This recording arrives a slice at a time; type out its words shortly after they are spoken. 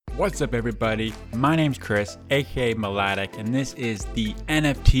What's up, everybody? My name's Chris, aka Melodic, and this is the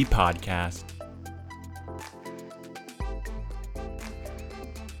NFT Podcast.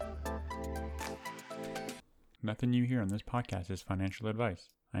 Nothing you hear on this podcast is financial advice.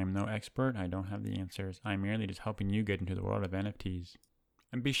 I am no expert, I don't have the answers. I'm merely just helping you get into the world of NFTs.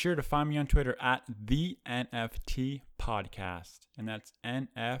 And be sure to find me on Twitter at the NFT Podcast, and that's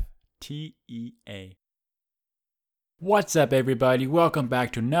NFTEA. What's up, everybody? Welcome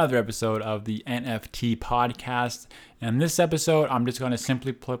back to another episode of the NFT Podcast. And this episode, I'm just going to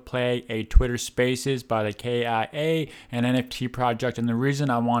simply play a Twitter Spaces by the KIA, an NFT project. And the reason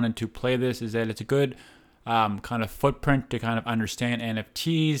I wanted to play this is that it's a good kind of footprint to kind of understand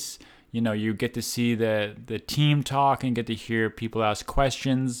NFTs. You know, you get to see the team talk and get to hear people ask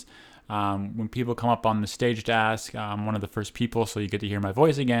questions. When people come up on the stage to ask, I'm one of the first people, so you get to hear my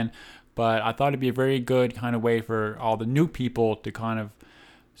voice again. But I thought it'd be a very good kind of way for all the new people to kind of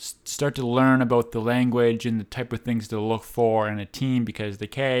start to learn about the language and the type of things to look for in a team, because the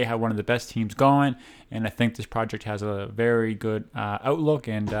K have one of the best teams going, and I think this project has a very good outlook.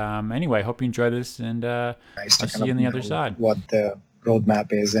 And anyway, I hope you enjoy this, and I'll see you on the other side. What the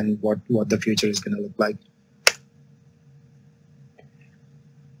roadmap is and what the future is going to look like.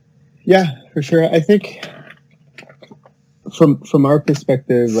 Yeah, for sure. I think from our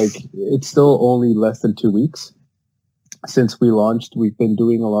perspective, like, it's still only less than 2 weeks since we launched. We've been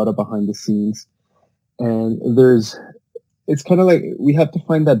doing a lot of behind the scenes, and it's kind of like we have to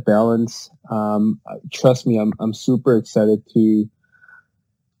find that balance. Trust me, I'm super excited to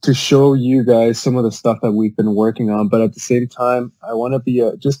show you guys some of the stuff that we've been working on, but at the same time, I want to be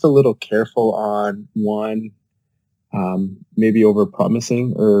just a little careful on one, maybe over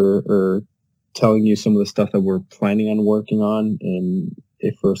promising or telling you some of the stuff that we're planning on working on, and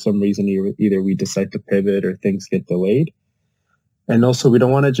if for some reason either we decide to pivot or things get delayed. And also, we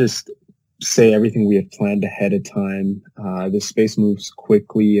don't want to just say everything we have planned ahead of time. The space moves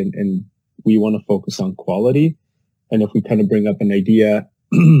quickly, and we want to focus on quality. And if we kind of bring up an idea,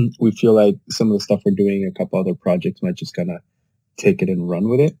 we feel like some of the stuff we're doing, a couple other projects might just kind of take it and run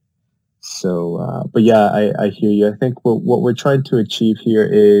with it. So, but yeah, I hear you. I think what we're trying to achieve here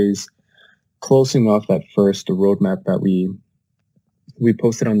is closing off that first roadmap that we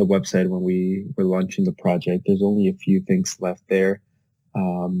posted on the website when we were launching the project. There's only a few things left there.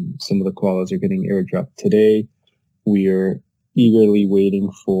 Some of the koalas are getting airdropped today. We are eagerly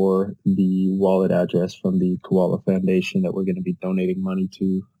waiting for the wallet address from the Koala Foundation that we're going to be donating money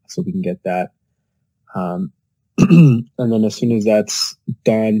to, so we can get that. And then as soon as that's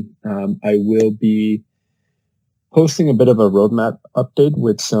done, I will be posting a bit of a roadmap update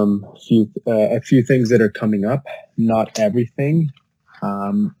with a few things that are coming up, not everything,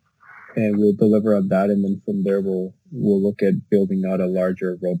 and we'll deliver on that. And then from there, we'll look at building out a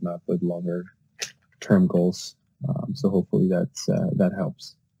larger roadmap with longer term goals. So hopefully that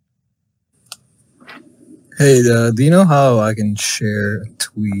helps. Hey, do you know how I can share a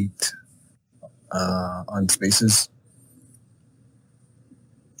tweet on Spaces?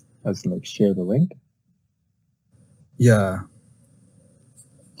 As like share the link? Yeah.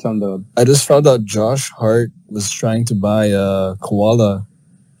 It's on the... I just found out Josh Hart was trying to buy a koala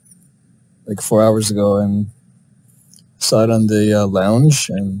like 4 hours ago, and saw it on the lounge,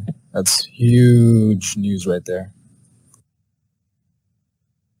 and that's huge news right there.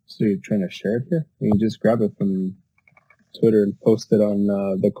 So you're trying to share it here? You can just grab it from Twitter and post it on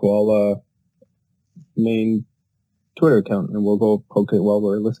the Koala main Twitter account, and we'll go poke it while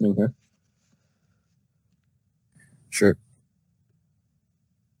we're listening here. Sure.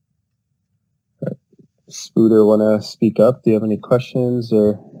 Spooter, want to speak up? Do you have any questions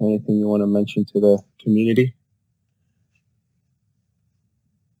or anything you want to mention to the community?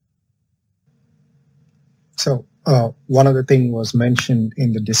 So one of the things was mentioned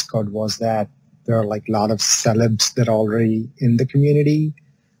in the Discord was that there are like a lot of celebs that are already in the community.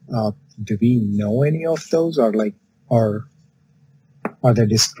 Do we know any of those, or are they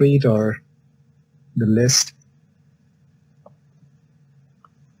discreet, or the list?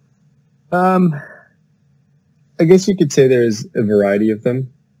 I guess you could say there's a variety of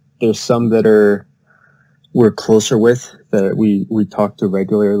them. There's some that we're closer with, that we talk to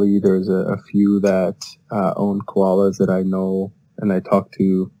regularly. There's a few that own koalas that I know and I talk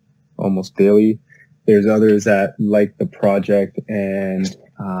to almost daily. There's others that like the project and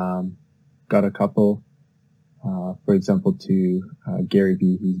got a couple. For example, to Gary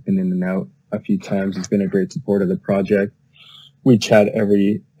B, he's been in and out a few times. He's been a great supporter of the project. We chat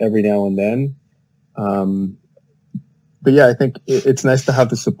every now and then. But yeah, I think it's nice to have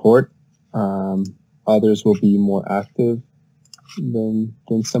the support. Others will be more active. than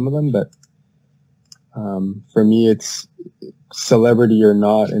some of them. But for me, it's celebrity or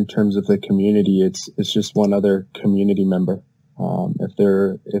not in terms of the community. It's just one other community member.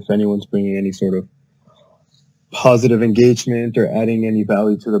 If anyone's bringing any sort of positive engagement or adding any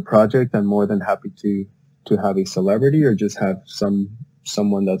value to the project, I'm more than happy to have a celebrity or just have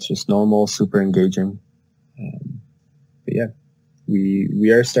someone that's just normal, super engaging. But yeah, we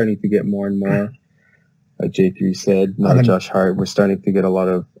are starting to get more and more. Like J3 said, not Josh Hart. We're starting to get a lot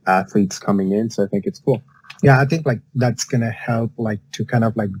of athletes coming in, so I think it's cool. Yeah, I think like that's gonna help like to kind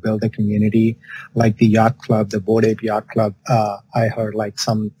of like build a community, like the yacht club, the Bored Ape Yacht Club. I heard like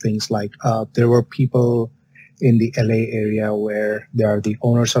some things like there were people in the LA area where they are the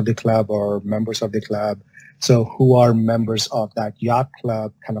owners of the club or members of the club. So who are members of that yacht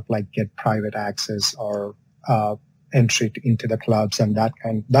club kind of like get private access or entry into the clubs, and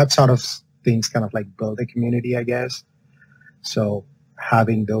that sort of things kind of like build a community, I guess. So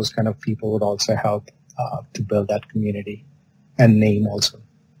having those kind of people would also help to build that community and name also.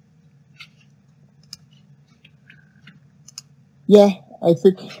 Yeah, I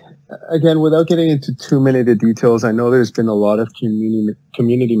think, again, without getting into too many of the details, I know there's been a lot of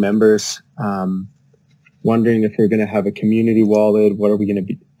community members wondering if we're going to have a community wallet. What are we going to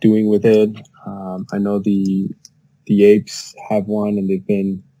be doing with it? I know the Apes have one, and they've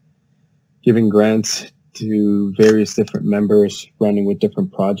been giving grants to various different members running with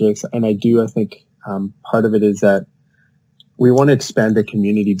different projects. And I think part of it is that we want to expand the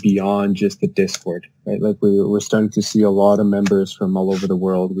community beyond just the Discord, right? Like we're starting to see a lot of members from all over the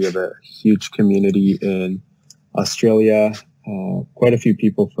world. We have a huge community in Australia, quite a few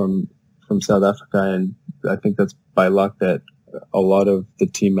people from South Africa, and I think that's by luck that a lot of the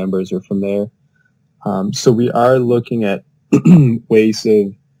team members are from there. So we are looking at ways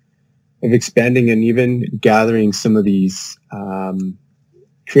of expanding and even gathering some of these,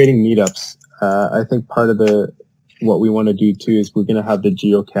 creating meetups. I think part of what we want to do too is we're going to have the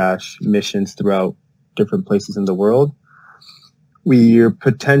geocache missions throughout different places in the world. We are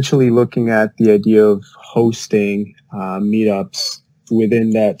potentially looking at the idea of hosting meetups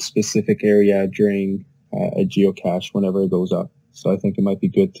within that specific area during a geocache whenever it goes up. So I think it might be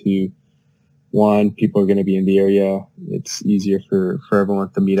good to, one, people are going to be in the area. It's easier for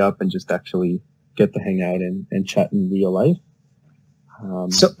everyone to meet up and just actually get to hang out and chat in real life.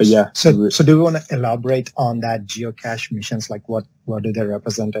 So do we want to elaborate on that geocache missions? Like what do they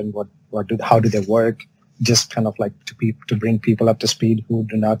represent and how do they work? Just kind of like to bring people up to speed who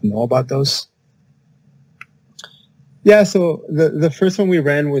do not know about those. Yeah. So the first one we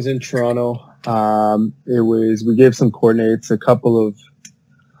ran was in Toronto. We gave some coordinates, a couple of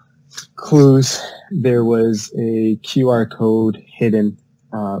clues. There was a QR code hidden,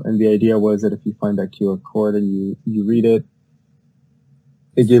 and the idea was that if you find that QR code and you read it,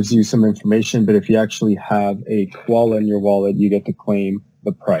 it gives you some information, but if you actually have a koala in your wallet, you get to claim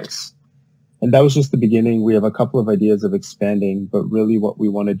the price. And that was just the beginning. We have a couple of ideas of expanding, but really what we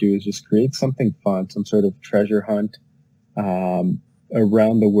want to do is just create something fun, some sort of treasure hunt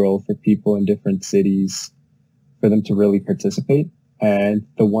around the world for people in different cities for them to really participate. And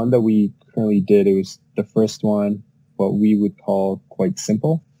the one that we currently did, it was the first one, what we would call quite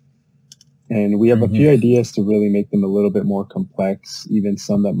simple. And we have a few ideas to really make them a little bit more complex, even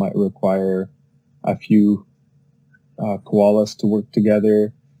some that might require a few koalas to work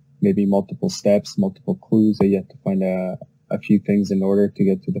together, maybe multiple steps, multiple clues that you have to find a few things in order to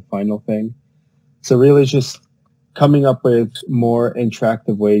get to the final thing. So really just coming up with more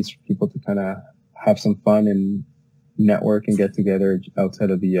interactive ways for people to kind of have some fun and network and get together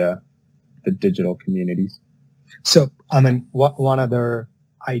outside of the digital communities. So, I mean, one other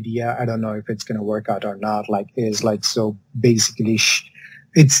idea, I don't know if it's going to work out or not, so basically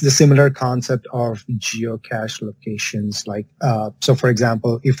it's the similar concept of geocache locations. So for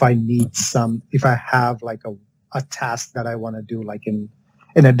example, if I have like a task that I want to do like in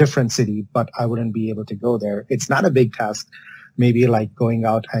a different city, but I wouldn't be able to go there. It's not a big task. Maybe like going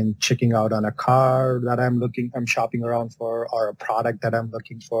out and checking out on a car that I'm shopping around for, or a product that I'm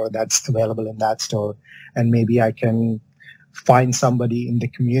looking for that's available in that store. And maybe I can find somebody in the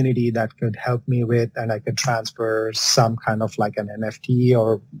community that could help me with, and I could transfer some kind of like an NFT,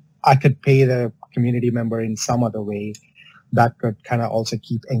 or I could pay the community member in some other way that could kind of also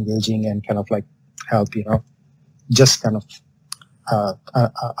keep engaging and kind of like help, just kind of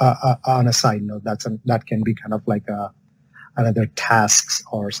on a side note, that can be kind of like another tasks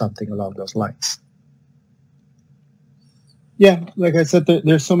or something along those lines. Yeah, like I said,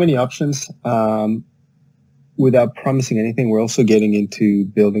 there's so many options. Without promising anything, we're also getting into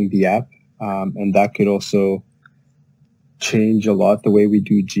building the app, and that could also change a lot the way we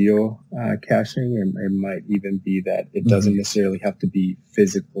do geo caching. It might even be that it doesn't necessarily have to be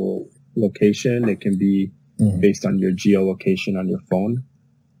physical location. It can be based on your geolocation on your phone.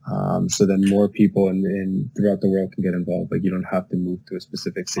 So then more people in throughout the world can get involved. Like you don't have to move to a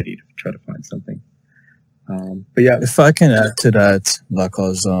specific city to try to find something. But yeah, If I can add to that,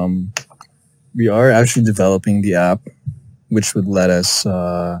 because we are actually developing the app, which would let us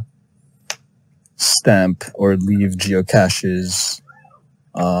stamp or leave geocaches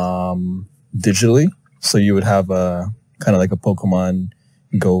digitally. So you would have a kind of like a Pokemon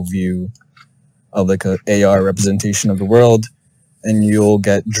Go view of like a AR representation of the world, and you'll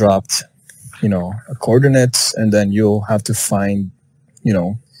get dropped, coordinates, and then you'll have to find,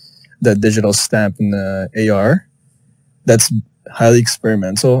 that digital stamp in the AR. That's highly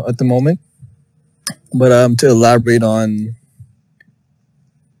experimental at the moment. But to elaborate on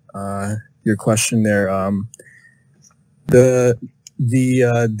your question there, the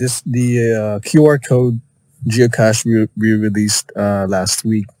QR code geocache we released last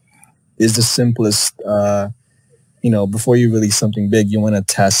week is the simplest. Before you release something big, you want to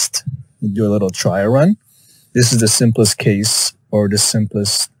test, do a little trial run. This is the simplest case or the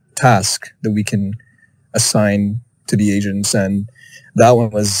simplest task that we can assign to the agents, and that one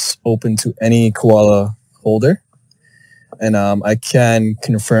was open to any Koala holder. And I can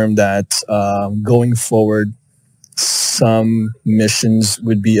confirm that going forward, some missions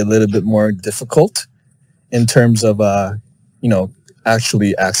would be a little bit more difficult in terms of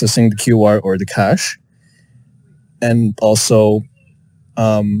actually accessing the QR or the cache. And also,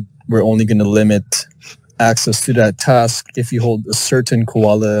 we're only going to limit access to that task if you hold a certain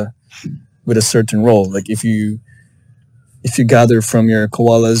Koala with a certain role. Like if you gather from your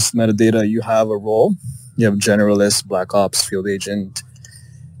Koala's metadata, you have a role. You have generalist, black ops, field agent,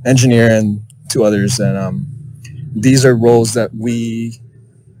 engineer, and two others. And these are roles that we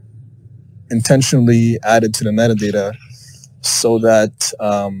intentionally added to the metadata so that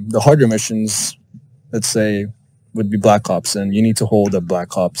the harder missions, let's say, would be black ops, and you need to hold a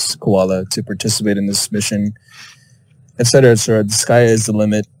black ops Koala to participate in this mission, etc. So the sky is the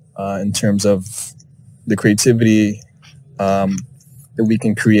limit in terms of the creativity that we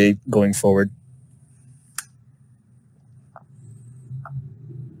can create going forward.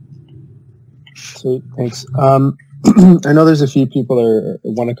 Sweet, thanks. I know there's a few people that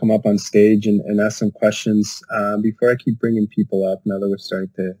want to come up on stage and ask some questions. Before I keep bringing people up, now that we're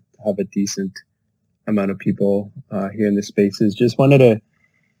starting to have a decent amount of people here in the spaces, just wanted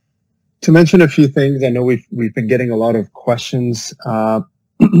to mention a few things. I know we've been getting a lot of questions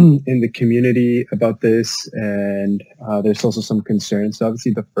in the community about this, and there's also some concerns. So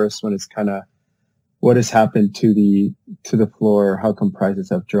obviously, the first one is kind of what has happened to the floor, how come prices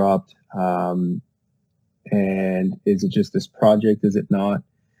have dropped. And is it just this project? Is it not?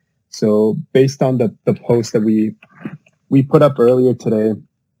 So based on the post that we put up earlier today,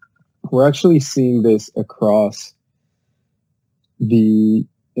 we're actually seeing this across the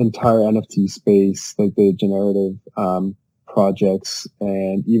entire NFT space, like the generative projects,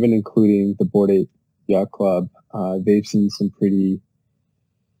 and even including the Bored Ape Yacht Club. They've seen some pretty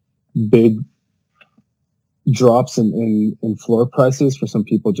big drops in floor prices for some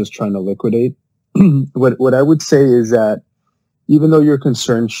people just trying to liquidate. What I would say is that even though you're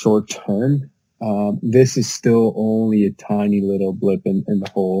concerned short term, this is still only a tiny little blip in the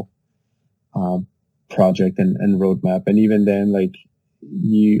whole project and roadmap. And even then, like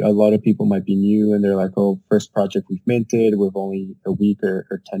a lot of people might be new and they're like, oh, first project we've minted, we're only a week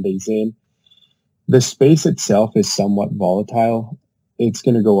or 10 days in. The space itself is somewhat volatile. It's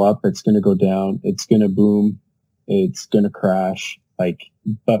going to go up, it's going to go down, it's going to boom, it's going to crash.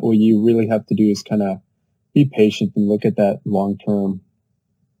 But what you really have to do is kind of be patient and look at that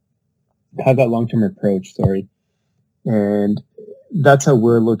have that long-term approach, and that's how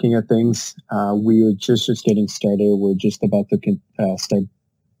we're looking at things. We are just getting started. We're just about to start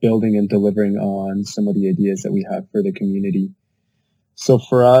building and delivering on some of the ideas that we have for the community. So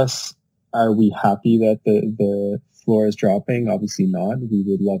for us, are we happy that the floor is dropping? Obviously not. We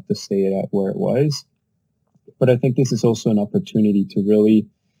would love to stay at where it was. But I think this is also an opportunity to really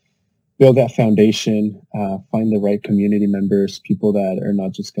build that foundation, find the right community members, people that are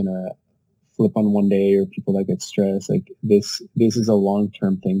not just going to flip on one day or people that get stressed. Like this is a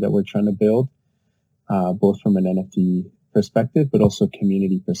long-term thing that we're trying to build, both from an NFT perspective, but also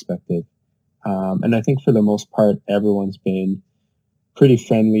community perspective. And I think for the most part, everyone's been pretty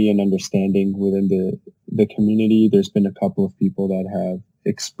friendly and understanding within the community. There's been a couple of people that have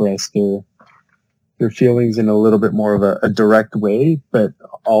expressed their feelings in a little bit more of a direct way, but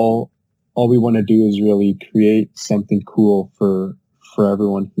all all we want to do is really create something cool for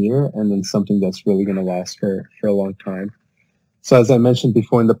everyone here, and then something that's really going to last for a long time. So as I mentioned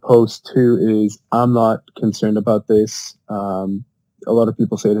before in the post too, is I'm not concerned about this. A lot of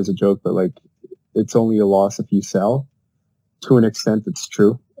people say it as a joke, but like it's only a loss if you sell. To an extent, it's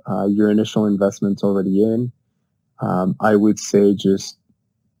true. Your initial investment's already in. I would say just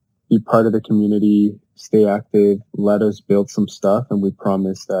be part of the community, stay active, let us build some stuff, and we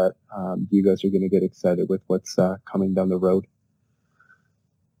promise that you guys are going to get excited with what's coming down the road.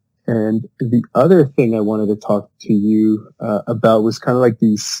 And the other thing I wanted to talk to you about was kind of like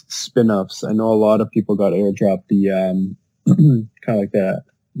these spin-offs. I know a lot of people got airdropped the kind of like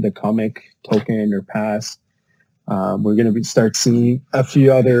the comic token or pass. We're going to start seeing a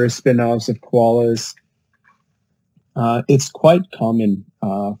few other spin-offs of koalas. It's quite common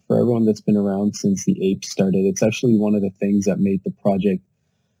for everyone that's been around since the apes started. It's actually one of the things that made the project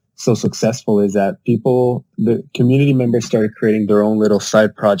so successful, is that the community members started creating their own little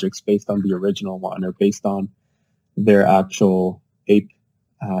side projects based on the original one or based on their actual ape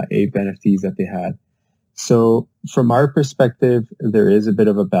NFTs that they had. So from our perspective, there is a bit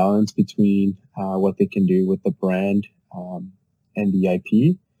of a balance between what they can do with the brand and the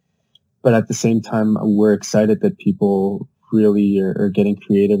IP. But at the same time, we're excited that people really are getting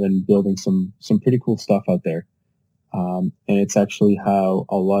creative and building some pretty cool stuff out there. And it's actually how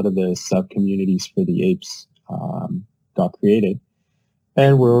a lot of the sub-communities for the apes got created.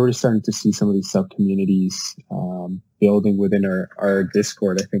 And we're already starting to see some of these sub-communities building within our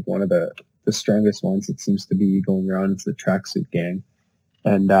Discord. I think one of the strongest ones that seems to be going around is the Tracksuit Gang.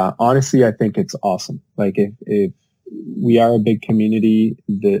 And honestly, I think it's awesome. Like if we are a big community,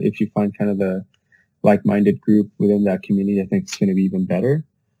 if you find kind of the like-minded group within that community, I think it's going to be even better.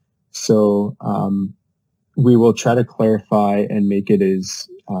 So we will try to clarify and make it as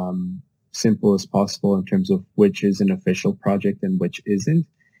simple as possible in terms of which is an official project and which isn't.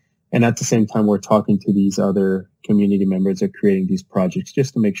 And at the same time, we're talking to these other community members that are creating these projects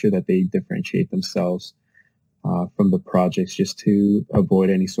just to make sure that they differentiate themselves from the projects, just to avoid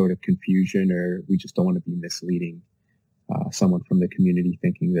any sort of confusion, or we just don't want to be misleading someone from the community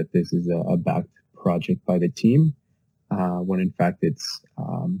thinking that this is a backed project by the team, when in fact it's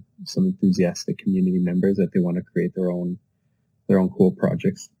some enthusiastic community members that they want to create their own cool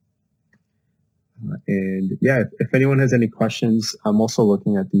projects. And yeah, if anyone has any questions, I'm also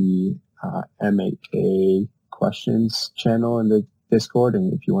looking at the M8A questions channel in the Discord,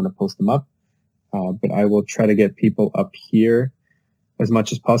 and if you want to post them up. But I will try to get people up here as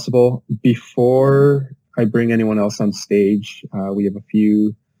much as possible. Before I bring anyone else on stage, we have a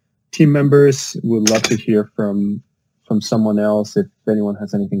few team members. We'd love to hear from someone else if anyone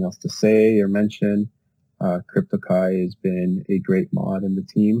has anything else to say or mention. CryptoKai has been a great mod in the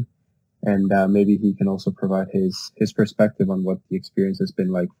team, and maybe he can also provide his perspective on what the experience has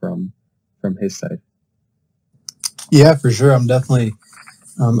been like from his side. Yeah, for sure. I'm definitely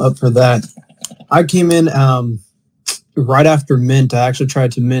up for that. I came in right after mint. I actually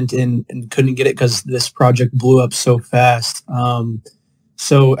tried to mint and couldn't get it because this project blew up so fast.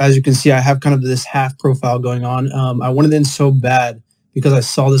 So as you can see, I have kind of this half profile going on. I wanted in so bad because I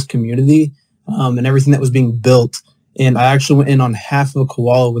saw this community and everything that was being built. And I actually went in on half of a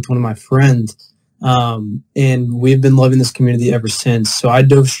koala with one of my friends. And we've been loving this community ever since. So I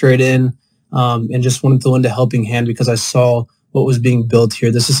dove straight in and just wanted to lend a helping hand because I saw what was being built here.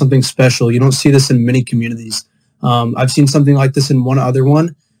 This is something special. You don't see this in many communities. I've seen something like this in one other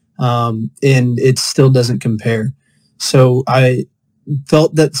one, and it still doesn't compare. So I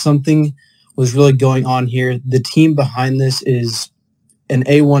felt that something was really going on here. The team behind this is an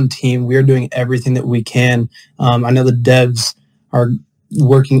A1 team. We are doing everything that we can. I know the devs are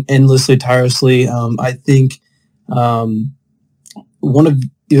working endlessly, tirelessly. I think it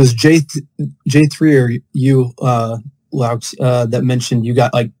was J3 or you, Laux, that mentioned you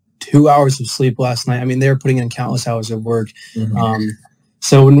got like 2 hours of sleep last night. I mean, they're putting in countless hours of work. Mm-hmm.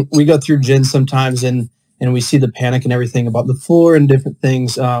 So when we go through Gen sometimes and we see the panic and everything about the floor and different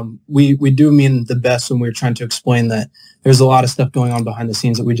things, we do mean the best when we're trying to explain that there's a lot of stuff going on behind the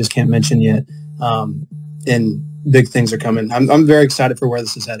scenes that we just can't mention yet. And big things are coming. I'm very excited for where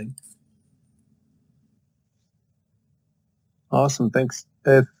this is heading. Awesome. Thanks.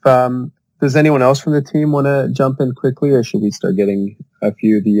 If does anyone else from the team want to jump in quickly, or should we start getting a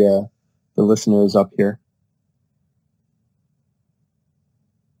few of the listeners up here?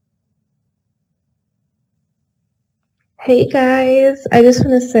 Hey guys, I just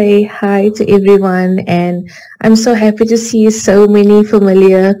want to say hi to everyone, and I'm so happy to see so many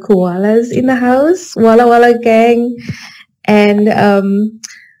familiar koalas in the house, Walla Walla gang. And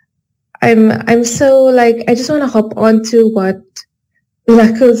I'm so like I just want to hop on to what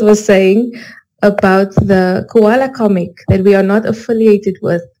Knuckles was saying about the Koala comic that we are not affiliated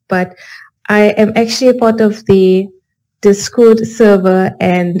with, but I am actually a part of the Discord server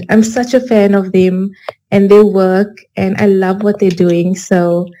and I'm such a fan of them and their work and I love what they're doing.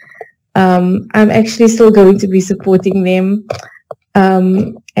 So I'm actually still going to be supporting them.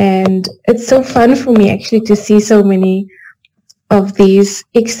 And it's so fun for me actually to see so many of these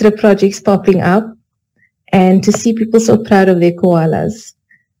extra projects popping up and to see people so proud of their koalas.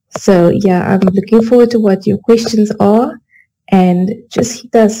 So yeah, I'm looking forward to what your questions are and just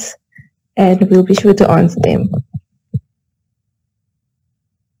hit us and we'll be sure to answer them.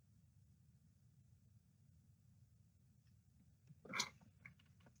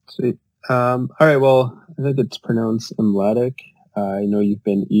 Sweet. All right. Well, I think it's pronounced Mladik. I know you've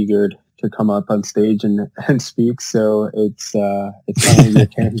been eager to come up on stage and speak, so it's finally your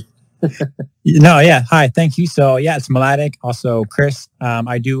turn. No, yeah. Hi, thank you. So yeah, it's Melodic. Also, Chris.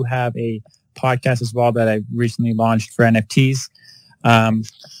 I do have a podcast as well that I recently launched for NFTs.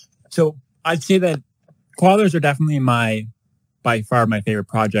 So I'd say that koalas are definitely by far my favorite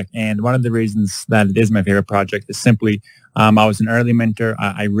project. And one of the reasons that it is my favorite project is simply I was an early mentor.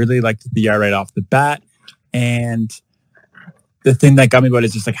 I really liked the art right off the bat. And the thing that got me about it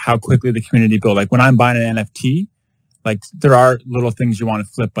is just like how quickly the community built. Like when I'm buying an NFT, like there are little things you want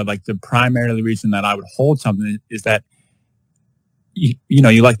to flip, but like the primary reason that I would hold something is that you know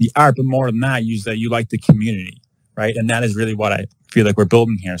you like the art, but more than that, you like the community, right? And that is really what I feel like we're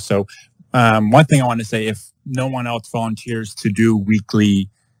building here. So one thing I want to say, if no one else volunteers to do weekly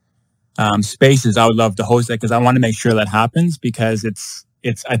spaces, I would love to host that because I want to make sure that happens because it's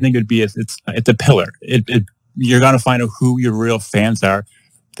I think it'd be it's a pillar. You're gonna find out who your real fans are,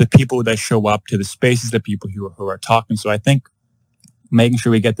 the people that show up to the spaces, the people who are talking. So I think making sure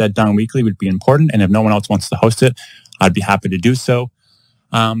we get that done weekly would be important. And if no one else wants to host it, I'd be happy to do so.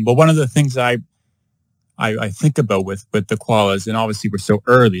 But one of the things I think about with the koalas, and obviously we're so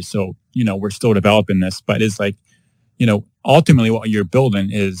early, so you know we're still developing this, but it's like, you know, ultimately what you're building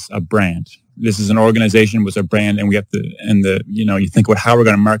is a brand. This is an organization with a brand, and we have to, and the, you know, you think about how we're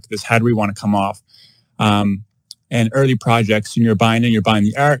going to market this, how do we want to come off? And early projects, and you're buying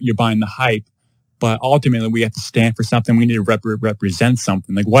the art, you're buying the hype, but ultimately we have to stand for something. We need to represent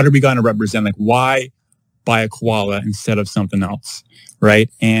something. Like, what are we going to represent? Like, why buy a koala instead of something else, right?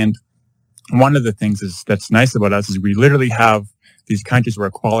 And one of the things that's nice about us is we literally have these countries where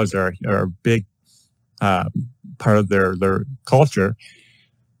koalas are a big part of their culture.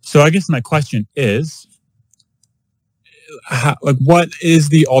 So I guess my question is, what is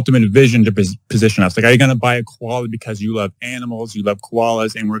the ultimate vision to position us? Like, are you going to buy a koala because you love animals, you love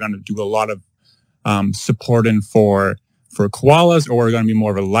koalas, and we're going to do a lot of supporting for koalas, or are we going to be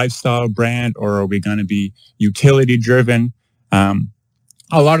more of a lifestyle brand, or are we going to be utility driven?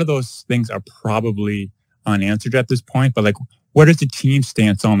 A lot of those things are probably unanswered at this point, but like, what is the team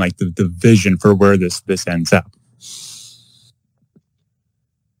stance on like the vision for where this ends up?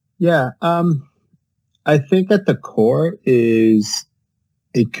 Yeah, I think at the core is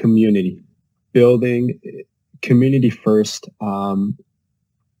a community, building community first, in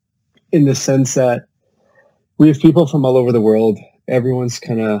the sense that we have people from all over the world. Everyone's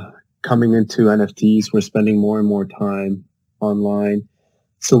kind of coming into NFTs. We're spending more and more time online.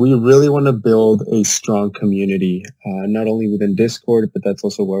 So we really want to build a strong community, not only within Discord, but that's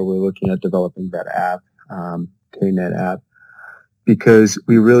also where we're looking at developing that app, KNet app, because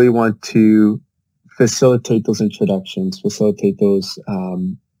we really want to facilitate those introductions, facilitate those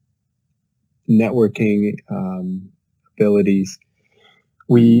networking abilities.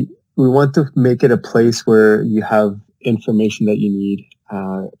 We want to make it a place where you have information that you need,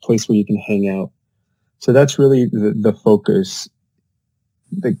 a place where you can hang out. So that's really the focus,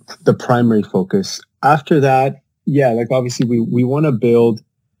 the primary focus. After that, yeah, like obviously we want to build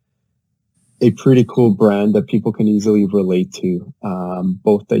a pretty cool brand that people can easily relate to,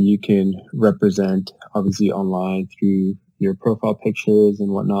 both that you can represent obviously online through your profile pictures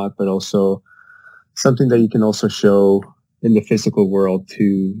and whatnot, but also something that you can also show in the physical world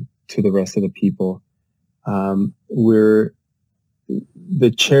to the rest of the people. We're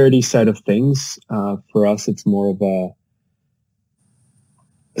the charity side of things. For us, it's more of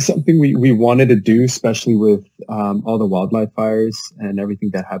something we wanted to do, especially with all the wildlife fires and everything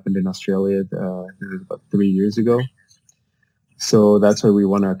that happened in Australia about 3 years ago. So that's why we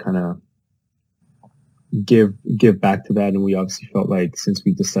want to kind of give back to that. And we obviously felt like since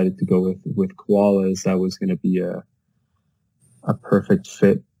we decided to go with koalas, that was going to be a perfect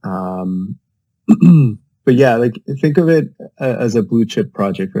fit. but yeah, like think of it as a blue chip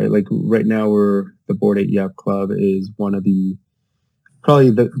project, right? Like right now, the Bored Ape Yacht Club is one of the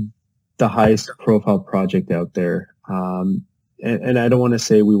probably the highest profile project out there. And I don't want to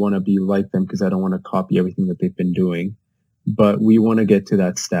say we want to be like them because I don't want to copy everything that they've been doing, but we want to get to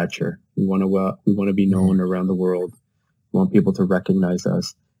that stature. We want to be known around the world. We want people to recognize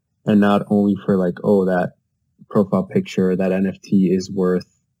us, and not only for like, oh, that profile picture, that NFT is worth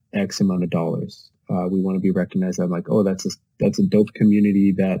X amount of dollars. We want to be recognized. I'm like, oh, that's a dope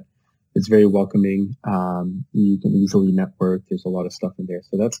community that is very welcoming. You can easily network. There's a lot of stuff in there.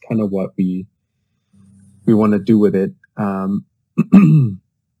 So that's kind of what we want to do with it. But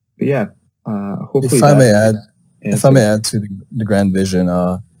yeah, hopefully. If I may add to the grand vision,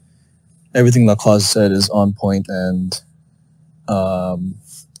 everything that Claus said is on point and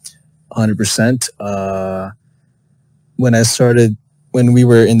 100%. When we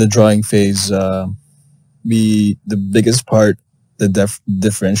were in the drawing phase, the biggest part that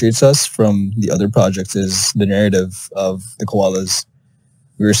differentiates us from the other projects is the narrative of the koalas.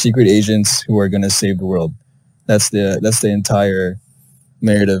 We're secret agents who are going to save the world. That's the entire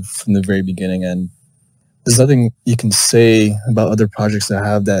narrative from the very beginning, and there's nothing you can say about other projects that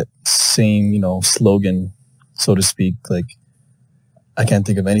have that same, slogan, so to speak. Like, I can't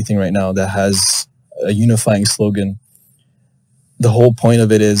think of anything right now that has a unifying slogan. The whole point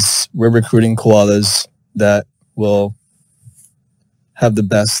of it is we're recruiting koalas that will have the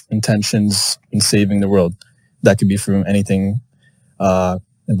best intentions in saving the world. That could be from anything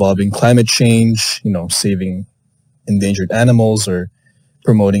involving climate change, saving endangered animals or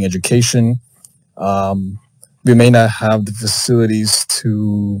promoting education. We may not have the facilities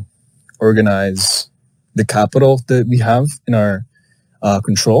to organize the capital that we have in our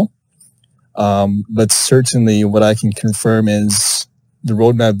control. But certainly what I can confirm is the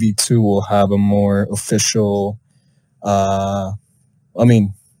Roadmap V2 will have a more official, to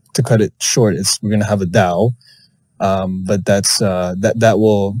cut it short, we're going to have a DAO, but that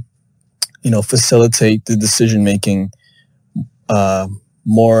will, facilitate the decision making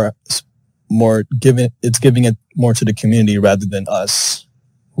more giving it more to the community rather than us,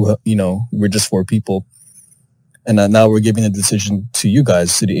 who, we're just 4 people. And now we're giving the decision to you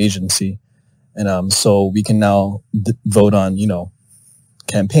guys, to the agency. And so we can now vote on,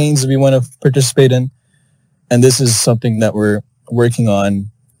 campaigns that we want to participate in. And this is something that we're working on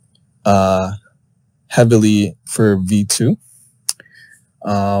heavily for V2.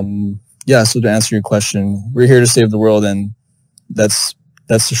 So to answer your question, we're here to save the world, and that's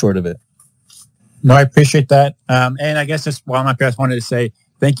the short of it. No, I appreciate that. And I guess just while I'm up here, I just wanted to say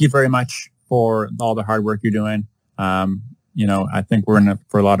thank you very much for all the hard work you're doing. I think we're in it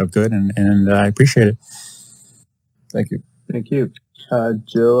for a lot of good, and I appreciate it. Thank you. Thank you.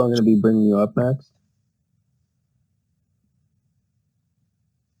 Joe, I'm going to be bringing you up next.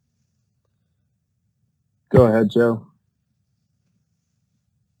 Go ahead, Joe.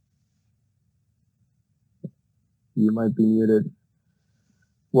 You might be muted.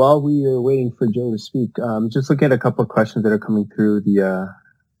 While we are waiting for Joe to speak, just looking at a couple of questions that are coming through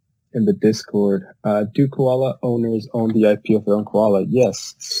in the Discord. Do koala owners own the IP of their own koala?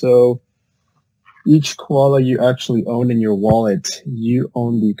 Yes. So each koala you actually own in your wallet, you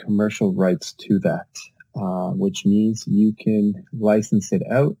own the commercial rights to that, which means you can license it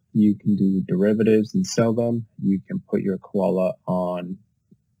out. You can do derivatives and sell them. You can put your koala on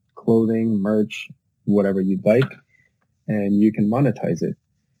clothing, merch, whatever you'd like, and you can monetize it.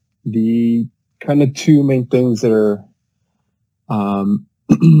 The kind of 2 main things that are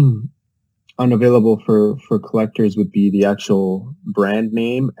unavailable for collectors would be the actual brand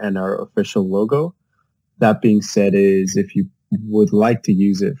name and our official logo. That being said, is if you would like to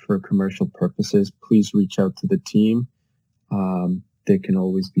use it for commercial purposes, please reach out to the team. There can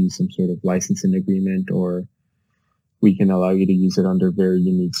always be some sort of licensing agreement, or we can allow you to use it under very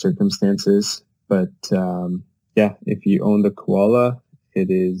unique circumstances. But if you own the koala, it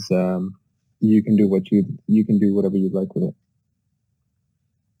is you can do whatever you'd like with it.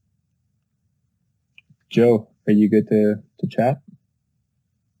 Joe, are you good to chat?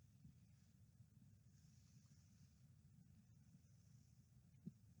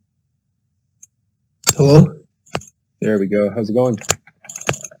 Hello? There we go. How's it going?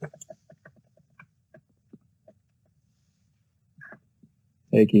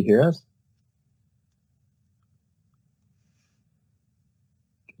 Hey, can you hear us?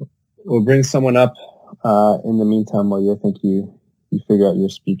 We'll bring someone up in the meantime while you figure out your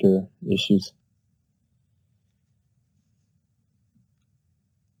speaker issues.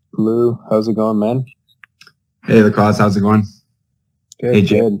 Blue, how's it going, man? Hey, the cause, how's it going? Good, Hey,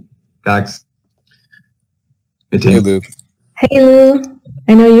 Jim. good. Dax. Hey, Hey, Tim. Luke. Hey Lou,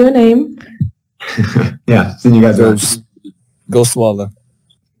 I know your name. Yeah, seeing you guys around. Ghost Koala.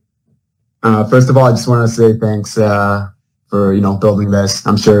 First of all, I just want to say thanks for building this.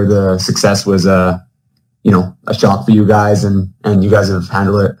 I'm sure the success was a shock for you guys, and you guys have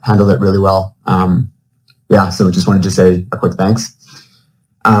handled it really well. So just wanted to say a quick thanks.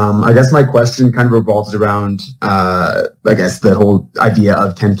 I guess my question kind of revolves around the whole idea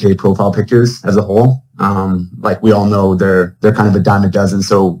of 10K profile pictures as a whole. Like we all know they're kind of a dime a dozen.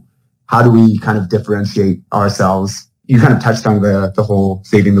 So how do we kind of differentiate ourselves? You kind of touched on the whole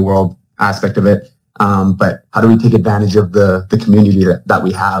saving the world aspect of it. But how do we take advantage of the community that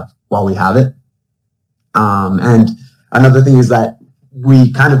we have while we have it? And another thing is that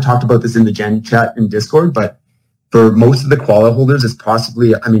we kind of talked about this in the Gen chat in Discord, but for most of the Koala holders, it's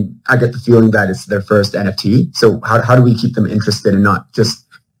possibly, I get the feeling that it's their first NFT. So how do we keep them interested and not just,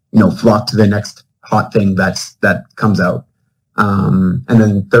 flock to the next hot thing that comes out? And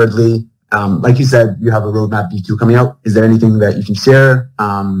then thirdly, like you said, you have a roadmap V2 coming out. Is there anything that you can share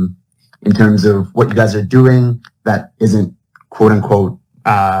in terms of what you guys are doing that isn't quote unquote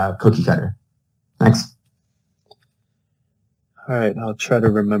cookie cutter? Thanks. All right, I'll try to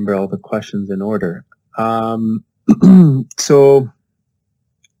remember all the questions in order. So,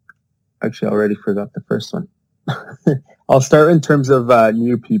 actually, I already forgot the first one. I'll start in terms of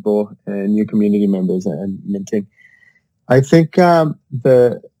new people and new community members and minting. I think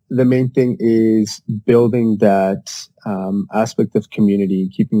the main thing is building that aspect of community,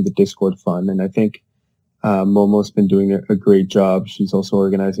 keeping the Discord fun. And I think Momo's been doing a great job. She's also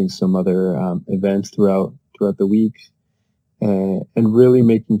organizing some other events throughout the week. And really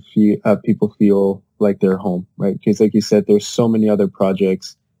making people feel like they're home, right? Because like you said, there's so many other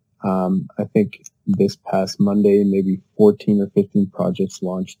projects. I think this past Monday, maybe 14 or 15 projects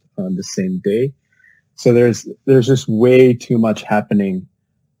launched on the same day. So there's just way too much happening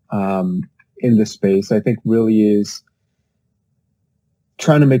in the space. I think really is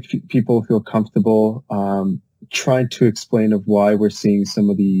trying to make people feel comfortable, trying to explain of why we're seeing some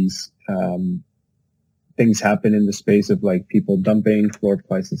of these things happen in the space of like people dumping, floor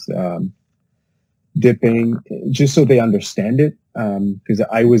prices dipping, just so they understand it. Because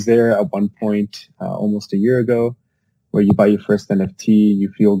I was there at one point almost a year ago, where you buy your first NFT,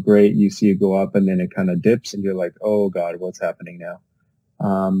 you feel great, you see it go up, and then it kind of dips, and you're like, oh God, what's happening now?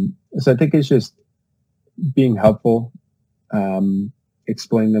 So I think it's just being helpful,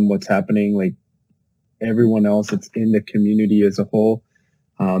 explain them what's happening, like everyone else that's in the community as a whole.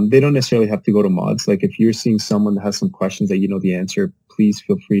 They don't necessarily have to go to mods. Like if you're seeing someone that has some questions that you know the answer, please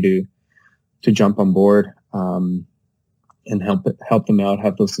feel free to jump on board and help them out,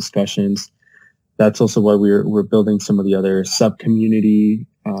 have those discussions. That's also why we're building some of the other sub-community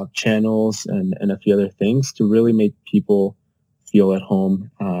channels and a few other things to really make people feel at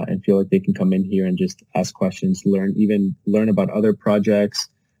home and feel like they can come in here and just ask questions, learn about other projects,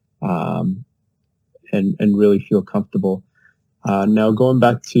 and really feel comfortable. Now going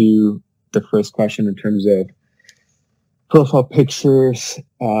back to the first question in terms of profile pictures,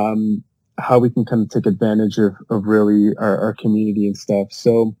 how we can kind of take advantage of really our community and stuff.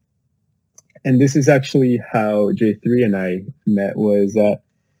 So, and this is actually how J3 and I met, was that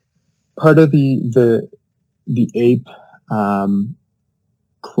part of the ape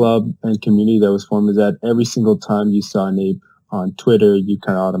club and community that was formed is that every single time you saw an ape on Twitter, you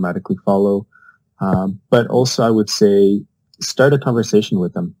kind of automatically follow. But also I would say start a conversation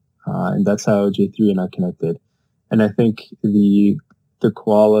with them. And that's how J3 and I connected. And I think the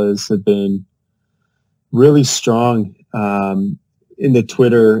koalas have been really strong in the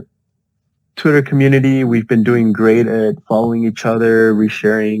Twitter community. We've been doing great at following each other,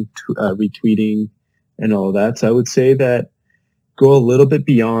 resharing, retweeting, and all of that. So I would say that go a little bit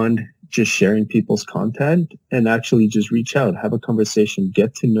beyond just sharing people's content and actually just reach out, have a conversation,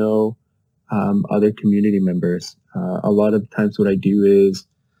 get to know other community members. A lot of times what I do is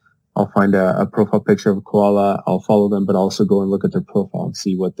I'll find a profile picture of a koala, I'll follow them, but also go and look at their profile and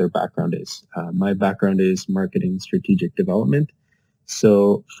see what their background is. My background is marketing, strategic development.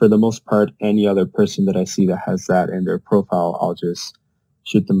 So for the most part, any other person that I see that has that in their profile, I'll just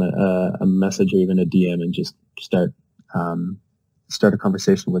shoot them a message or even a DM and just start a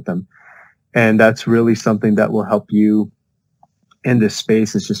conversation with them. And that's really something that will help you in this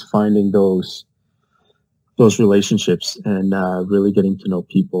space, is just finding those relationships and really getting to know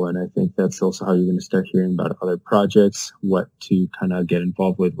people. And I think that's also how you're going to start hearing about other projects, what to kind of get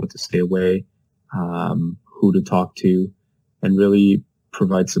involved with, what to stay away, who to talk to, and really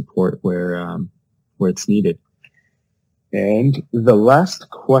provide support where it's needed. And the last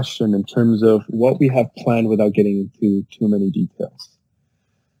question in terms of what we have planned without getting into too many details.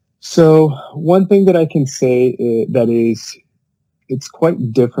 So one thing that I can say that is, it's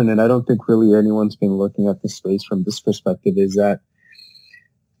quite different, and I don't think really anyone's been looking at the space from this perspective, is that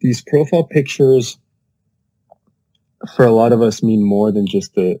these profile pictures for a lot of us mean more than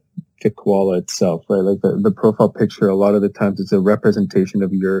just the koala itself, right? Like the profile picture, a lot of the times it's a representation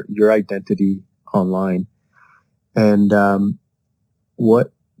of your identity online. And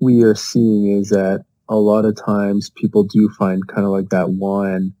what we are seeing is that a lot of times people do find kind of like that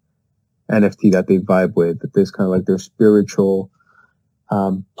one NFT that they vibe with, that there's kind of like their spiritual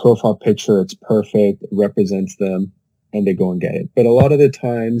profile picture. It's perfect, it represents them, and they go and get it. But a lot of the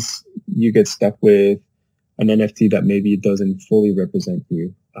times you get stuck with an NFT that maybe doesn't fully represent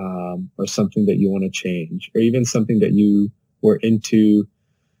you, or something that you want to change, or even something that you were into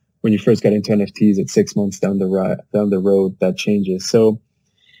when you first got into NFTs at 6 months down the road that changes. So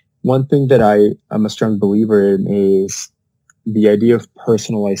one thing that I'm a strong believer in is the idea of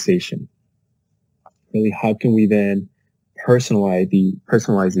personalization. Really, how can we then personalize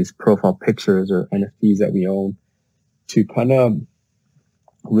these profile pictures or NFTs that we own to kind of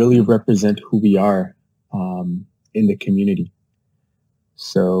really represent who we are in the community?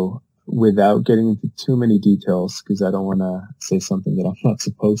 So without getting into too many details, because I don't want to say something that I'm not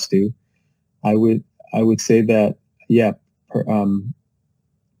supposed to, I would say that, yeah,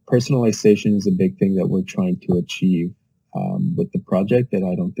 personalization is a big thing that we're trying to achieve with the project, that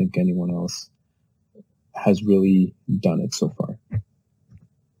I don't think anyone else has really done it so far.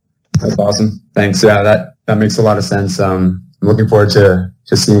 That's awesome. Thanks. Yeah, that makes a lot of sense. I'm looking forward to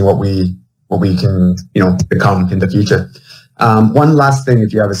seeing what we can, become in the future. One last thing,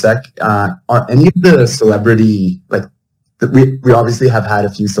 if you have a sec, are any of the celebrity, we obviously have had a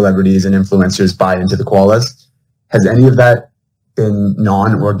few celebrities and influencers buy into the koalas. Has any of that been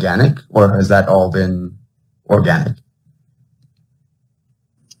non-organic, or has that all been organic?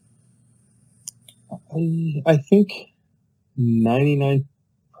 I think 99%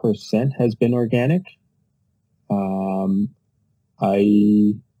 has been organic.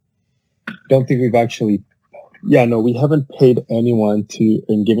 I don't think we've actually, we haven't paid anyone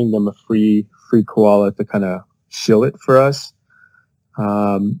and giving them a free koala to kind of shill it for us.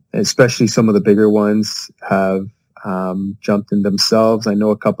 Especially some of the bigger ones have jumped in themselves. I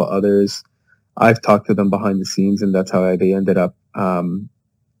know a couple others. I've talked to them behind the scenes, and that's how they ended up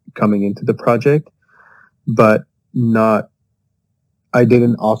coming into the project. But I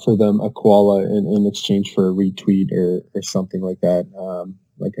didn't offer them a koala in exchange for a retweet or something like that.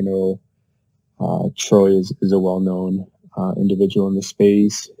 Like I know Troy is a well-known individual in the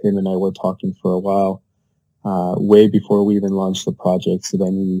space. Him and I were talking for a while, way before we even launched the project. So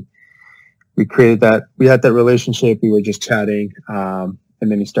then we created that. We had that relationship. We were just chatting, and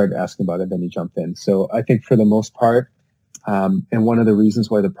then he started asking about it. Then he jumped in. So I think for the most part, and one of the reasons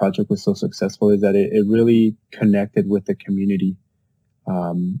why the project was so successful is that it really connected with the community.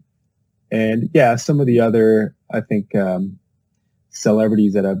 And yeah, some of the other, I think,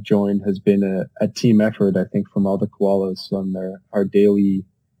 celebrities that have joined has been a team effort, I think, from all the koalas on our daily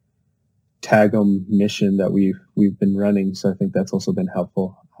tag 'em mission that we've been running. So I think that's also been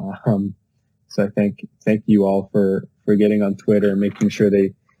helpful. So I thank you all for getting on Twitter and making sure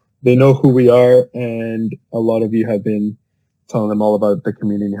they know who we are. And a lot of you have been telling them all about the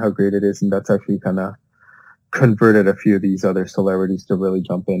community, how great it is. And that's actually kind of converted a few of these other celebrities to really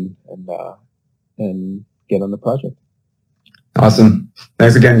jump in and get on the project. Awesome.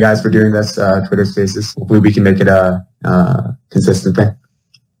 Thanks again, guys, for doing this Twitter Spaces. Hopefully we can make it a consistent thing.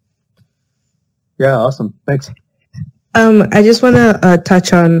 Yeah, awesome. Thanks. I just want to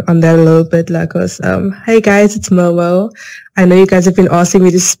touch on that a little bit, Lagos. Hey guys, it's Momo. I know you guys have been asking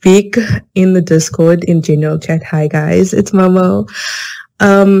me to speak in the Discord in general chat. Hi guys, it's Momo.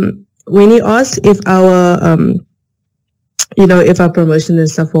 When you asked if our if our promotion and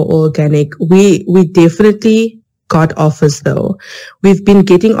stuff were organic, we definitely got offers though. We've been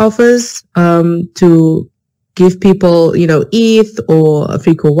getting offers to give people ETH or a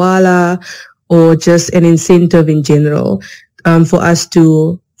free koala, or just an incentive in general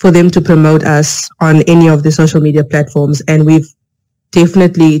for them to promote us on any of the social media platforms. And we've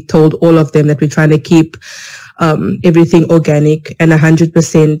definitely told all of them that we're trying to keep everything organic and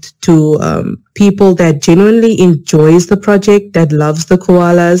 100% to people that genuinely enjoys the project, that loves the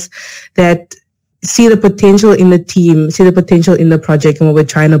koalas, that see the potential in the team, see the potential in the project and what we're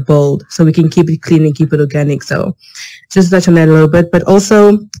trying to build, so we can keep it clean and keep it organic. So just touch on that a little bit, but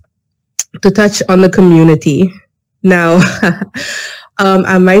also to touch on the community. Now,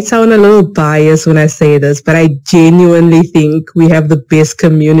 I might sound a little biased when I say this, but I genuinely think we have the best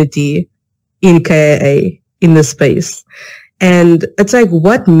community in KAA in the space. And it's like,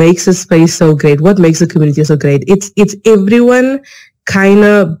 what makes a space so great? What makes the community so great? It's everyone kind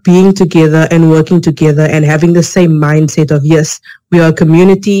of being together and working together and having the same mindset of, yes, we are a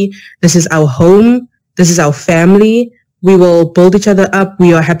community. This is our home. This is our family. We will build each other up.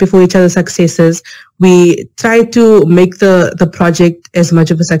 We are happy for each other's successes. We try to make the project as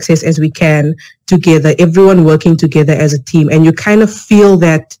much of a success as we can together, everyone working together as a team. And you kind of feel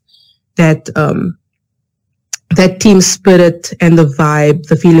that team spirit and the vibe,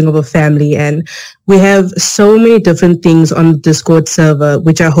 the feeling of a family. And we have so many different things on the Discord server,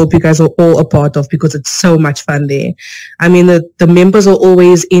 which I hope you guys are all a part of because it's so much fun there. I mean, the members are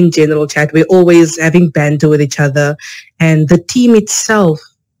always in general chat. We're always having banter with each other. And the team itself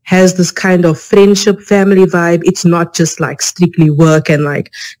has this kind of friendship family vibe. It's not just like strictly work and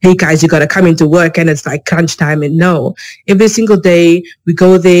like, hey guys, you got to come into work and it's like crunch time. And no, every single day we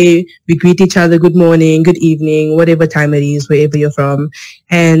go there, we greet each other, good morning, good evening, whatever time it is, wherever you're from.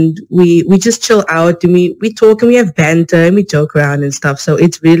 And we just chill out and we talk and we have banter and we joke around and stuff. So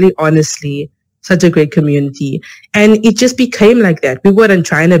it's really honestly such a great community. And it just became like that. We weren't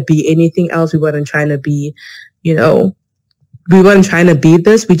trying to be anything else. We weren't trying to be, we weren't trying to be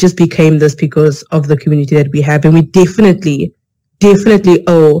this. We just became this because of the community that we have. And we definitely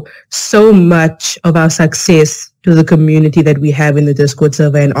owe so much of our success to the community that we have in the Discord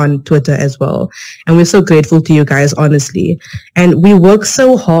server and on Twitter as well. And we're so grateful to you guys, honestly. And we work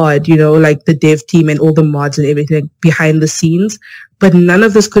so hard, like the dev team and all the mods and everything behind the scenes. But none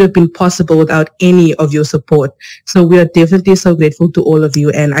of this could have been possible without any of your support. So we are definitely so grateful to all of you.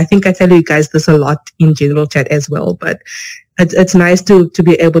 And I think I tell you guys this a lot in general chat as well. But it's nice to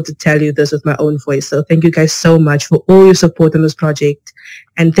be able to tell you this with my own voice. So thank you guys so much for all your support on this project.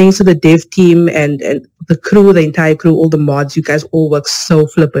 And thanks to the dev team and the crew, the entire crew, all the mods. You guys all work so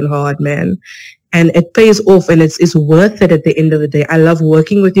flipping hard, man. And it pays off and it's worth it at the end of the day. I love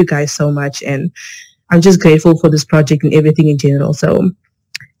working with you guys so much. And I'm just grateful for this project and everything in general. So,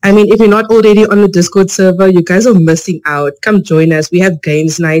 I mean, if you're not already on the Discord server, you guys are missing out. Come join us. We have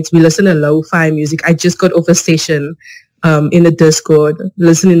games nights. We listen to lo-fi music. I just got off a session in the Discord,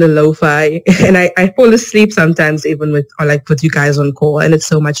 listening to lo-fi, and I fall asleep sometimes even with you guys on call, and it's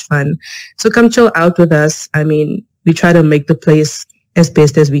so much fun. So come chill out with us. I mean, we try to make the place as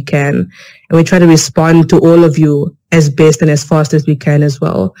best as we can, and we try to respond to all of you as best and as fast as we can as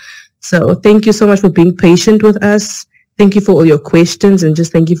well. So thank you so much for being patient with us. Thank you for all your questions, and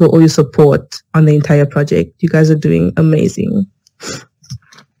just thank you for all your support on the entire project. You guys are doing amazing.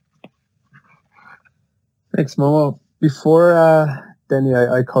 Thanks, Momo. Before, Danny,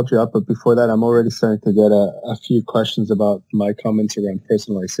 I called you up, but before that, I'm already starting to get a few questions about my comments around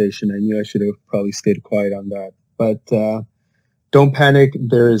personalization. I knew I should have probably stayed quiet on that. But don't panic.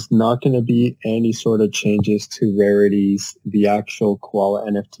 There is not going to be any sort of changes to rarities. The actual Koala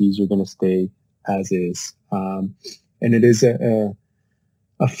NFTs are going to stay as is. And it is a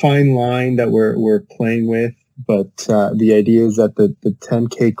fine line that we're playing with. But the idea is that the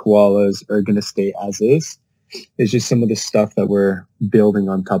 10K koalas are going to stay as is. It's just some of the stuff that we're building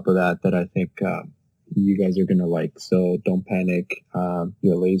on top of that I think you guys are going to like. So don't panic.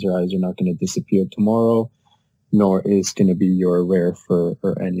 Your laser eyes are not going to disappear tomorrow, nor is going to be your rare for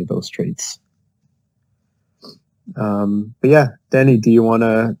any of those traits. But yeah, Danny, do you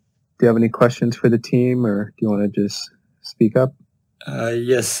have any questions for the team, or do you want to just speak up?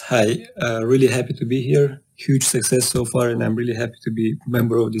 Yes, hi. Really happy to be here. Huge success so far, and I'm really happy to be a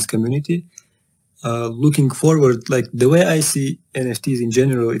member of this community. Looking forward, like the way I see NFTs in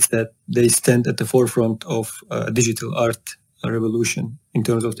general, it's that they stand at the forefront of digital art revolution in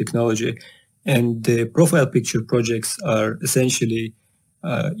terms of technology. And the profile picture projects are essentially,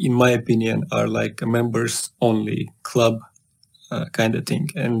 in my opinion, are like a members only club kind of thing.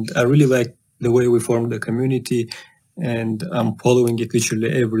 And I really like the way we formed the community, and I'm following it literally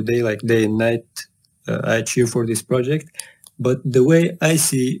every day, like day and night. I cheer for this project. But the way I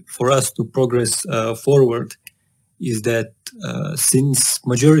see for us to progress forward is that since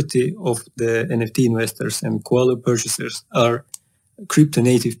majority of the NFT investors and Koala purchasers are crypto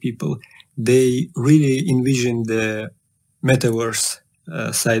native people, they really envision the metaverse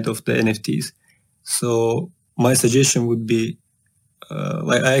side of the NFTs. So my suggestion would be,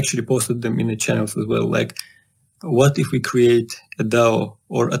 like I actually posted them in the channels as well, like what if we create a DAO,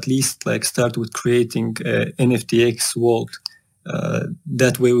 or at least like start with creating a NFTX vault.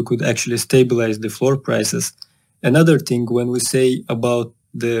 That way we could actually stabilize the floor prices. Another thing, when we say about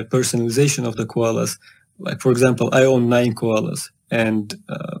the personalization of the koalas, like for example, I own 9 koalas, and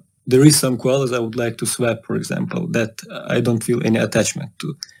there is some koalas I would like to swap, for example, that I don't feel any attachment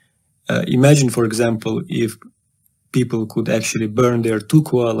to. Imagine, for example, if people could actually burn their 2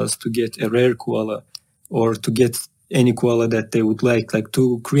 koalas to get a rare koala, or to get any koala that they would like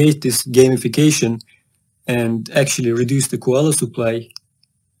to create this gamification and actually reduce the koala supply.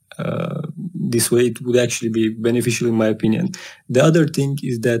 This way it would actually be beneficial, in my opinion. The other thing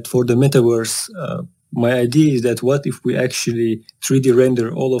is that for the metaverse, my idea is that what if we actually 3D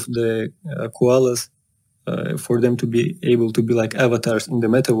render all of the koalas for them to be able to be like avatars in the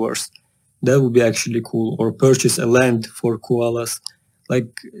metaverse? That would be actually cool. Or purchase a land for koalas.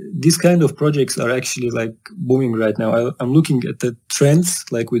 Like, these kind of projects are actually like booming right now. I'm looking at the trends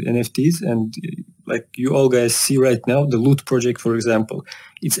like with NFTs, and like you all guys see right now, the loot project, for example,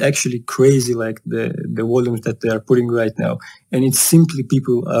 it's actually crazy, like the volumes that they are putting right now. And it's simply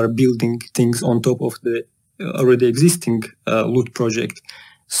people are building things on top of the already existing loot project.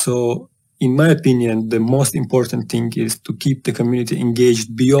 So in my opinion, the most important thing is to keep the community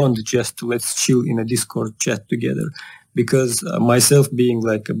engaged beyond just let's chill in a Discord chat together. Because myself being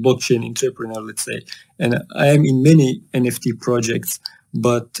like a blockchain entrepreneur, let's say, and I am in many NFT projects,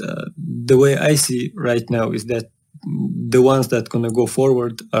 but the way I see right now is that the ones that gonna go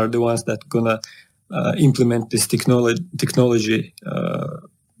forward are the ones that gonna implement this technology.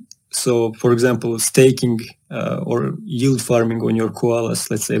 So, for example, staking or yield farming on your koalas,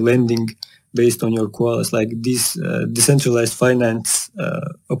 let's say lending based on your koalas, like these decentralized finance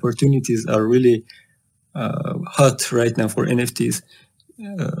opportunities are really hot right now for NFTs.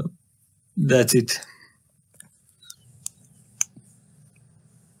 That's it.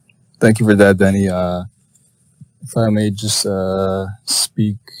 Thank you for that, Danny. If I may just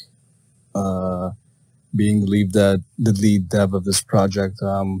speak, being the lead dev of this project,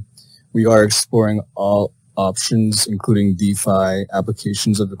 we are exploring all options, including DeFi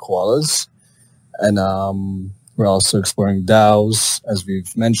applications of the koalas, and we're also exploring DAOs, as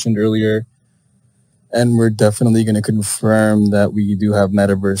we've mentioned earlier. And we're definitely going to confirm that we do have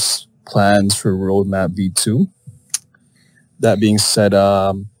metaverse plans for Roadmap V2. That being said,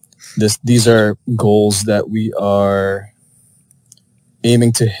 these are goals that we are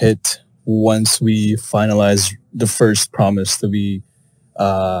aiming to hit once we finalize the first promise that we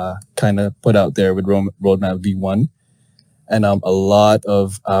kind of put out there with Roadmap V1. And a lot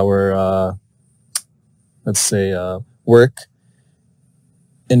of our, let's say, work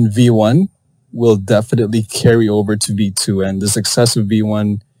in V1 will definitely carry over to V2, and the success of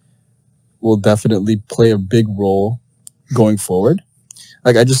V1 will definitely play a big role going forward.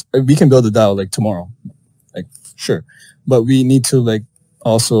 Like, we can build a DAO like tomorrow, like, sure, but we need to like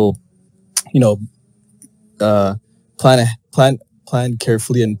also, plan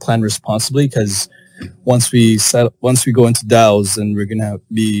carefully and plan responsibly, because once we go into DAOs, then we're gonna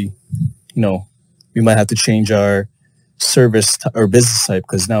be, we might have to change our service or business type,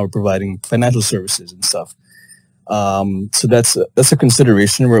 because now we're providing financial services and stuff. So that's a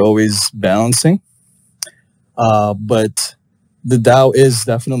consideration we're always balancing. But the DAO is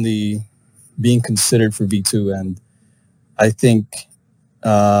definitely being considered for V2, and I think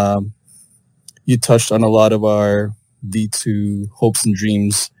you touched on a lot of our V2 hopes and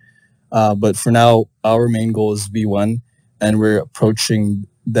dreams. But for now, our main goal is V1, and we're approaching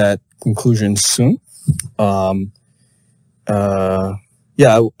that conclusion soon. I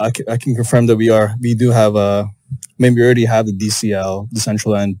can confirm that we do have maybe we already have the DCL,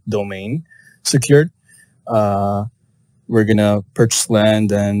 Decentraland domain, secured. We're gonna purchase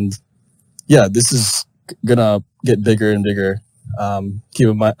land, and this is gonna get bigger and bigger. Keep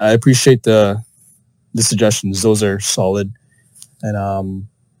in mind, I appreciate the suggestions; those are solid. And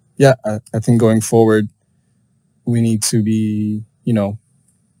I think going forward, we need to be, we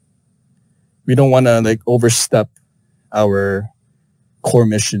don't want to like overstep our core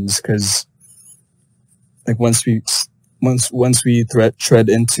missions, because like once we tread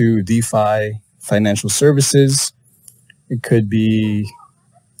into DeFi financial services, it could be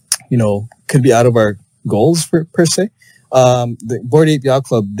out of our goals per se. The Bored Ape Yacht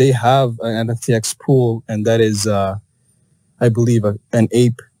Club, they have an NFTX pool, and that is I believe an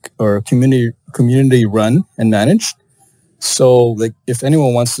ape or community run and managed. So like if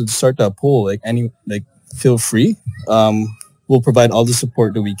anyone wants to start that pool, feel free. We'll provide all the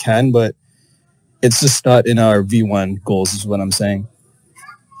support that we can, but it's just not in our V1 goals, is what I'm saying.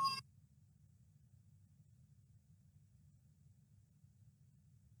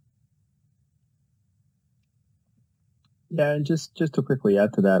 Yeah, and just to quickly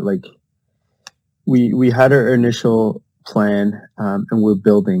add to that, like we had our initial plan, and we're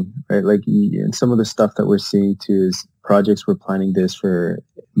building, right? Like, and some of the stuff that we're seeing too is projects were planning this for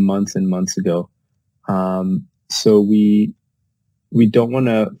months and months ago. So we don't want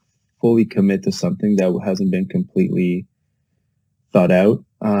to fully commit to something that hasn't been completely thought out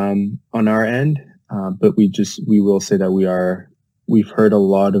on our end. But we will say that we've heard a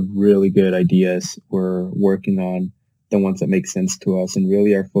lot of really good ideas. We're working on the ones that make sense to us, and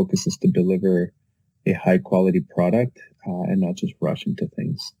really our focus is to deliver a high quality product and not just rush into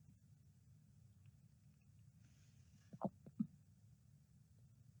things.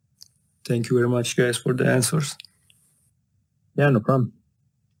 Thank you very much, guys, for the answers. Yeah, no problem.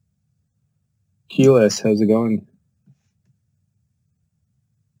 Keyless, how's it going?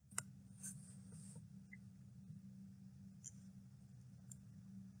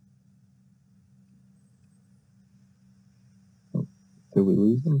 Oh, did we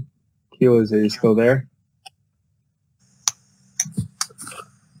lose him? Keyless, are you still there?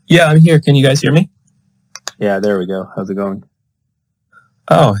 Yeah, I'm here. Can you guys hear me? Yeah, there we go. How's it going?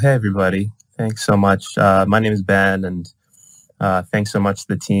 Oh, hey, everybody. Thanks so much. My name is Ben, and thanks so much to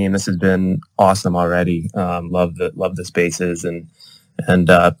the team. This has been awesome already. Love the spaces and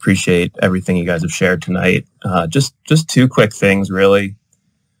appreciate everything you guys have shared tonight. Just two quick things, really.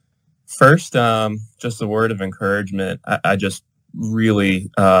 First, just a word of encouragement. I just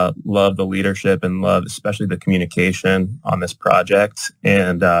really love the leadership and love especially the communication on this project,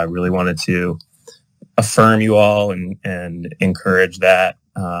 and really wanted to affirm you all and encourage that.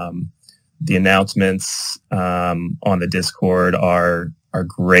 The announcements on the Discord are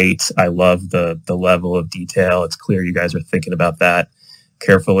great. I love the level of detail. It's clear you guys are thinking about that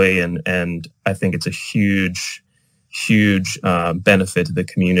carefully, and I think it's a huge benefit to the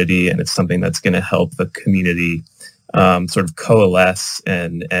community, and it's something that's going to help the community sort of coalesce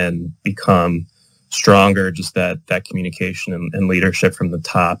and become stronger. Just that communication and leadership from the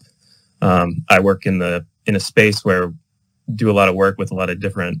top. I work in a space where do a lot of work with a lot of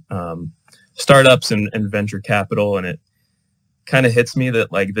different startups and venture capital, and it kind of hits me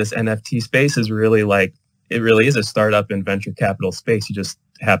that like this NFT space is really like, it really is a startup and venture capital space. You just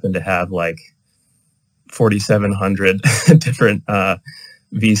happen to have like 4,700 different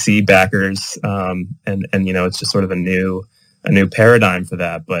VC backers, and it's just sort of a new paradigm for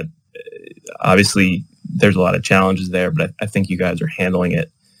that. But obviously there's a lot of challenges there, but I think you guys are handling it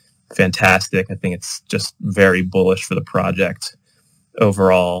fantastic. I think it's just very bullish for the project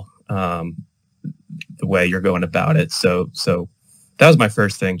overall, the way you're going about it. So that was my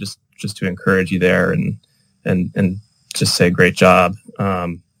first thing, just to encourage you there and just say great job.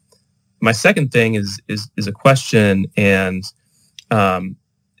 My second thing is a question, and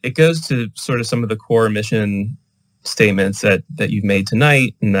it goes to sort of some of the core mission statements that you've made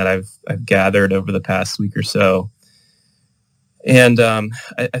tonight and that I've gathered over the past week or so. And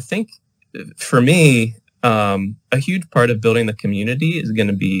I think for me, a huge part of building the community is going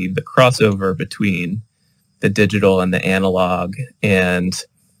to be the crossover between the digital and the analog, and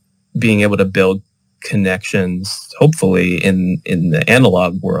being able to build connections, hopefully in the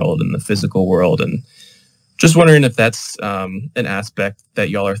analog world and the physical world. And just wondering if that's an aspect that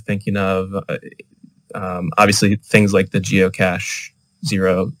y'all are thinking of. Obviously, things like the Geocache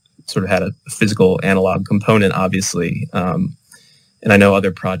Zero sort of had a physical analog component, obviously. And I know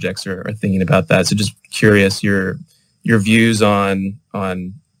other projects are thinking about that. So just curious your views on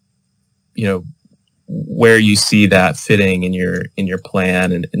where you see that fitting in your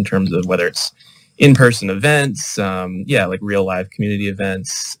plan, and in terms of whether it's in-person events, like real live community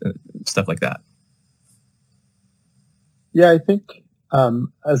events, stuff like that. Yeah, I think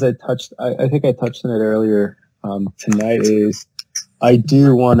as I touched on it earlier tonight, is I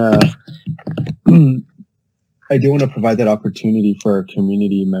do want to provide that opportunity for our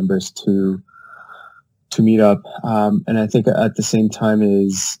community members to meet up, and I think at the same time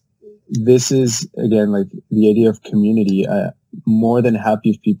this is again like the idea of community. More than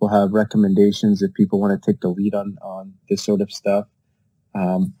happy if people have recommendations, if people want to take the lead on this sort of stuff.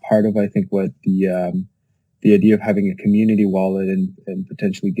 Part of I think what the idea of having a community wallet and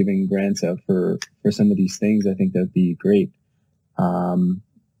potentially giving grants out for some of these things, I think that'd be great.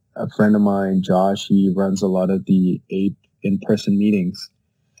 A friend of mine, Josh, he runs a lot of the 8 in-person meetings,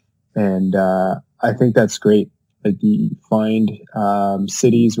 and I think that's great. Like, you find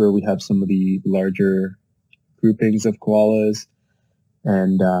cities where we have some of the larger groupings of koalas,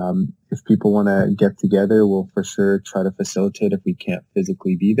 and if people want to get together, we'll for sure try to facilitate if we can't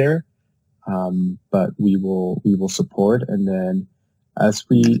physically be there. But we will support, and then as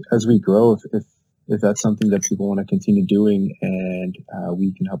we grow, if that's something that people want to continue doing, and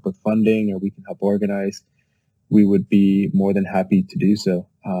we can help with funding or we can help organize, we would be more than happy to do so.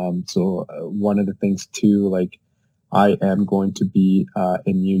 So one of the things too, like I am going to be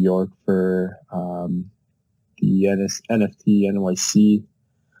in New York for the NFT NYC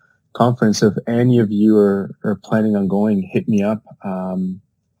conference. If any of you are planning on going, hit me up.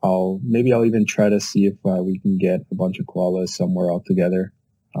 I'll even try to see if we can get a bunch of koalas somewhere all together,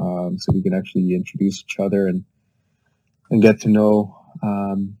 so we can actually introduce each other and get to know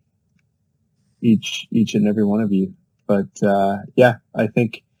each and every one of you. But yeah, I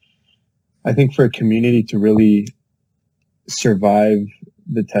think for a community to really survive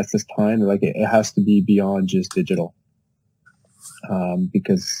the test this time, like it has to be beyond just digital,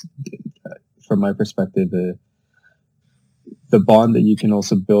 because from my perspective, the bond that you can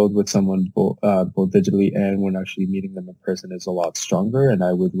also build with someone both digitally and when actually meeting them in person is a lot stronger. And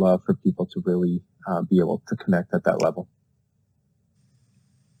I would love for people to really be able to connect at that level.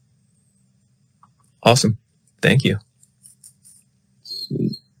 Awesome. Thank you.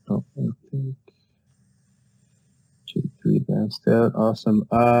 Sweet. Oh, I think J3 advanced out. Awesome.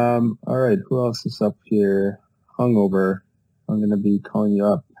 All right. Who else is up here? Hungover. I'm going to be calling you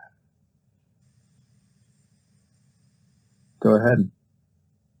up. Go ahead.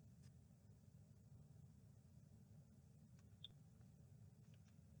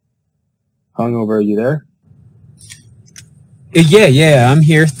 Hungover, are you there? Yeah, I'm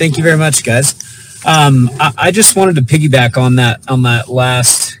here. Thank you very much, guys. I just wanted to piggyback on that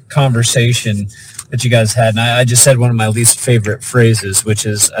last conversation that you guys had, and I just said one of my least favorite phrases, which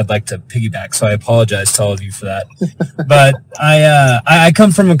is "I'd like to piggyback." So I apologize to all of you for that. But I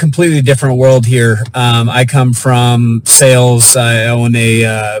come from a completely different world here. I come from sales. I own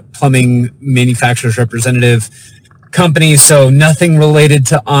a plumbing manufacturer's representative company, so nothing related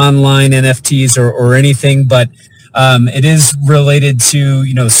to online NFTs or anything, but it is related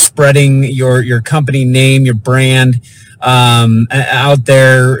to, spreading your company name, your brand out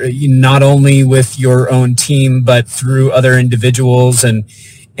there, not only with your own team, but through other individuals.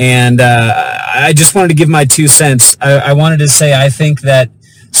 And I just wanted to give my 2 cents. I wanted to say, I think that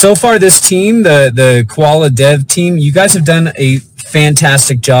so far this team, the Koala dev team, you guys have done a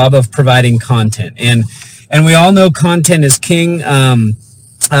fantastic job of providing content. And we all know content is king.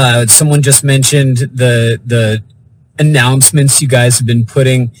 Someone just mentioned the announcements you guys have been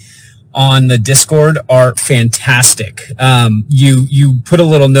putting on the Discord are fantastic. You put a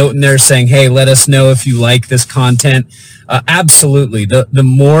little note in there saying, hey, let us know if you like this content. Absolutely. The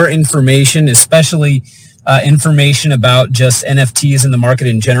more information, especially information about just NFTs and the market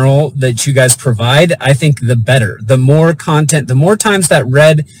in general that you guys provide, I think the better. The more content, the more times that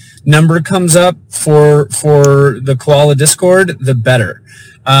red number comes up for the Koala Discord, the better.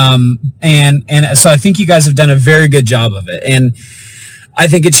 And so I think you guys have done a very good job of it. And I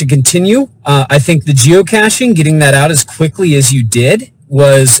think it should continue. I think the geocaching, getting that out as quickly as you did,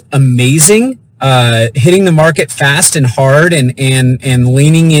 was amazing. Hitting the market fast and hard and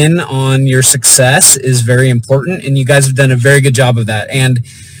leaning in on your success is very important. And you guys have done a very good job of that. And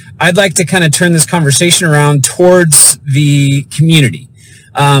I'd like to kind of turn this conversation around towards the community.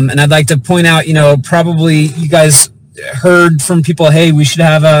 And I'd like to point out, probably you guys heard from people, hey, we should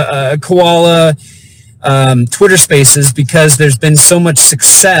have a Koala Twitter Spaces, because there's been so much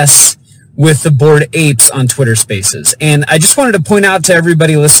success with the Bored Apes on Twitter Spaces. And I just wanted to point out to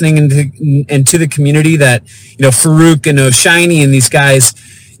everybody listening and to the community that, Farouk and Oshiny and these guys,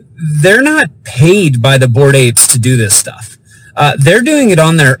 they're not paid by the Bored Apes to do this stuff. They're doing it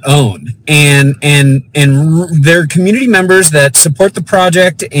on their own, and they're community members that support the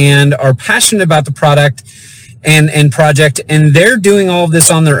project and are passionate about the product and project, and they're doing all of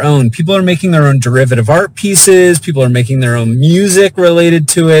this on their own. People are making their own derivative art pieces. People are making their own music related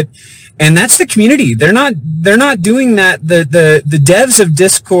to it, and that's the community. They're not doing that. The devs of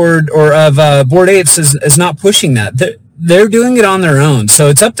Discord or of Bored Apes is not pushing that. They're doing it on their own. So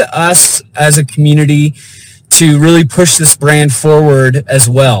it's up to us as a community to really push this brand forward as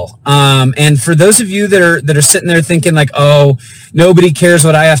well. And for those of you that are sitting there thinking like, oh, nobody cares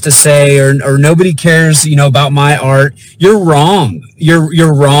what I have to say, or nobody cares, about my art, you're wrong.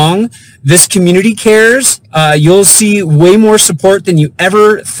 You're wrong. This community cares. You'll see way more support than you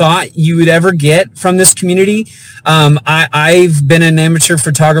ever thought you would ever get from this community. I've been an amateur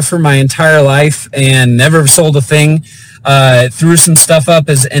photographer my entire life and never sold a thing. Threw some stuff up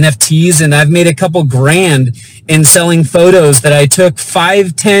as NFTs, and I've made a couple grand in selling photos that I took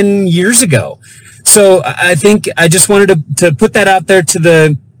 5-10 years ago. So I think I just wanted to put that out there to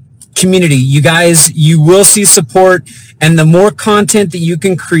the community. You guys, you will see support, and the more content that you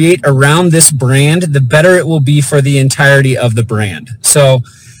can create around this brand, the better it will be for the entirety of the brand. So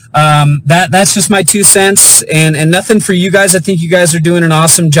That's just my 2 cents, and nothing for you guys. I think you guys are doing an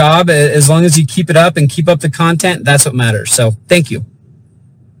awesome job. As long as you keep it up and keep up the content, that's what matters. So thank you.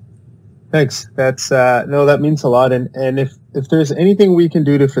 Thanks. That's no, that means a lot. And if there's anything we can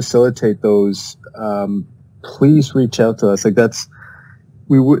do to facilitate those, please reach out to us.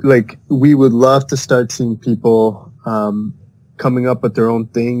 Like we would love to start seeing people coming up with their own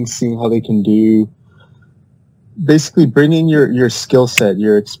things, seeing how they can do. Basically, bringing your skill set,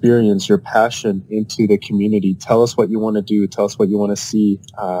 your experience, your passion into the community. Tell us what you want to do. Tell us what you want to see,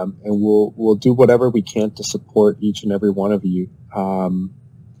 and we'll do whatever we can to support each and every one of you.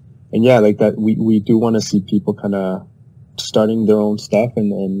 And yeah, like that, we do want to see people kind of starting their own stuff.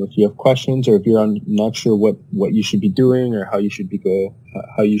 And if you have questions, or if you're not sure what you should be doing or how you should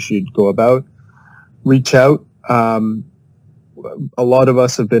go about, reach out. A lot of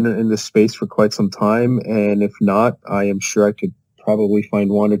us have been in this space for quite some time, and if not, I am sure I could probably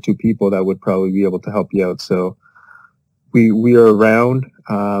find one or two people that would probably be able to help you out. So we are around.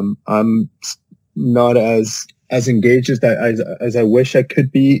 I'm not as engaged as I wish I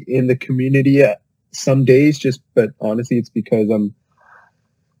could be in the community some days, but honestly, it's because I'm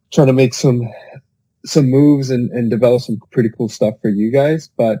trying to make some moves and develop some pretty cool stuff for you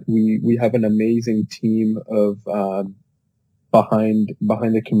guys. But we have an amazing team of behind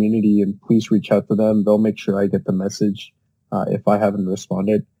the community, and please reach out to them. They'll make sure I get the message if I haven't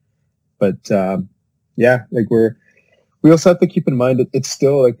responded. But yeah, like we also have to keep in mind it's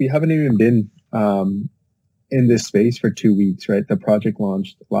still like we haven't even been in this space for 2 weeks, right? The project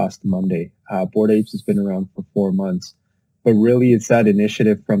launched last Monday. Bored Apes has been around for 4 months, but really it's that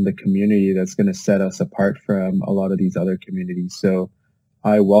initiative from the community that's going to set us apart from a lot of these other communities. So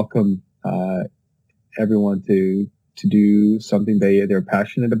I welcome everyone to do something they're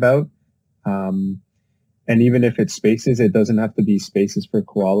passionate about. And even if it's spaces, it doesn't have to be spaces for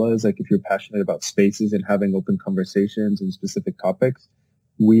koalas. Like if you're passionate about spaces and having open conversations and specific topics,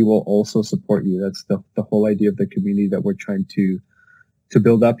 we will also support you. That's the whole idea of the community that we're trying to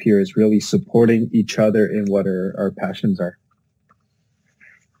build up here, is really supporting each other in what our passions are.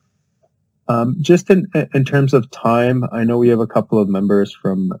 Just in terms of time, I know we have a couple of members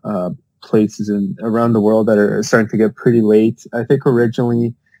from places around the world that are starting to get pretty late. I think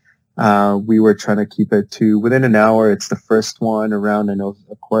originally we were trying to keep it to within an hour. It's the first one around. I know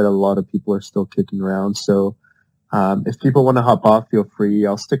quite a lot of people are still kicking around. So if people want to hop off, feel free.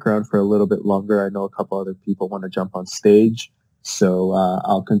 I'll stick around for a little bit longer. I know a couple other people want to jump on stage. So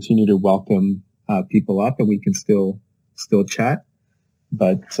I'll continue to welcome people up, and we can still chat.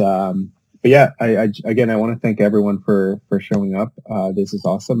 But yeah, I want to thank everyone for showing up. This is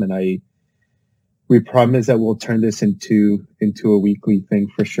awesome, and we promise that we'll turn this into a weekly thing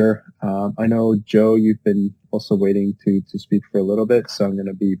for sure. I know, Joe, you've been also waiting to speak for a little bit, so I'm going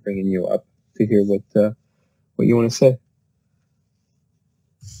to be bringing you up to hear what you want to say.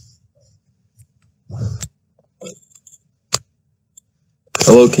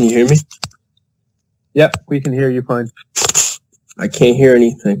 Hello, can you hear me? Yeah, we can hear you fine. I can't hear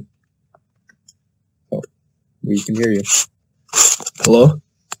anything. Oh, we can hear you. Hello?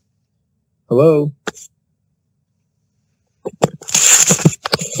 Hello?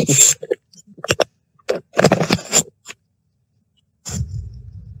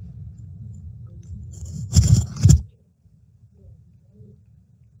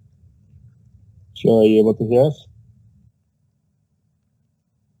 Joe, are you able to hear us?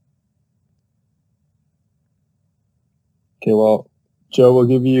 Okay, well, Joe, we'll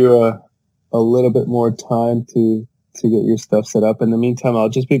give you a little bit more time to get your stuff set up. In the meantime, I'll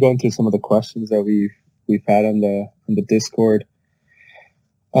just be going through some of the questions that we've had on the Discord.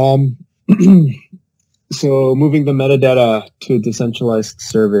 So moving the metadata to a decentralized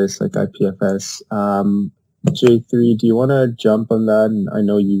service like IPFS. J3, do you want to jump on that? And I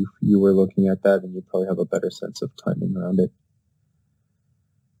know you were looking at that, and you probably have a better sense of timing around it.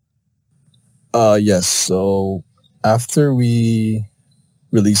 Yes. So after we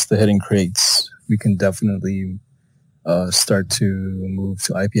release the hidden crates, we can definitely start to move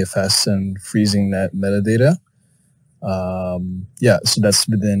to IPFS and freezing that metadata. Yeah, so that's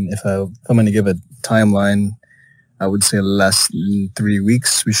within, if I'm going to give a timeline, I would say less than 3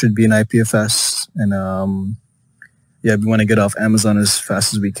 weeks we should be in IPFS. And yeah, we want to get off Amazon as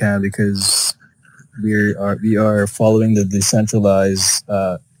fast as we can, because we are following the decentralized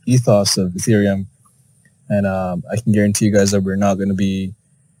ethos of Ethereum. And I can guarantee you guys that we're not going to be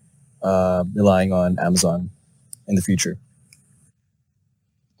relying on Amazon in the future.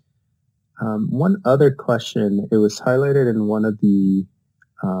 One other question, it was highlighted in one of the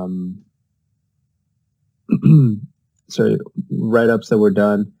write-ups that were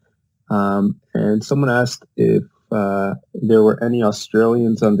done. And someone asked if there were any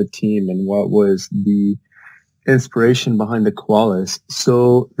Australians on the team and what was the inspiration behind the koalas.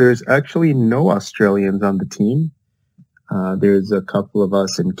 So there's actually no Australians on the team. There's a couple of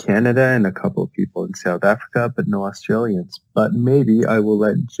us in Canada and a couple of people in South Africa, but no Australians. But maybe I will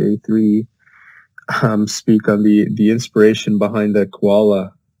let J3 speak on the inspiration behind the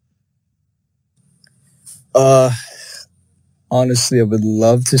koala. Honestly, I would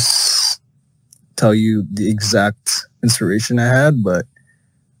love to tell you the exact inspiration I had, but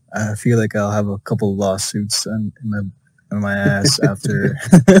I feel like I'll have a couple of lawsuits in my ass after,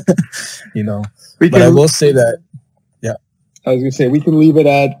 you know. But I will say that, yeah. I was gonna say we can leave it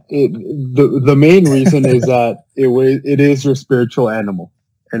at it. The main reason is that it is your spiritual animal,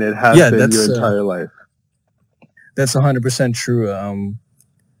 and it has been your entire life. That's 100% true.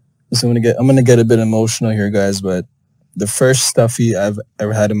 So I'm gonna get a bit emotional here, guys, but the first stuffy I've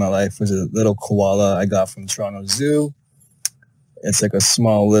ever had in my life was a little koala I got from Toronto Zoo. It's like a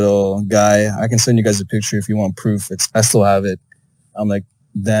small little guy. I can send you guys a picture if you want proof. I still have it. I'm like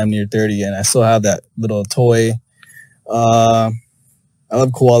damn near 30 and I still have that little toy. I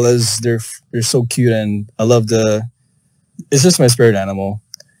love koalas. They're so cute and I love it's just my spirit animal.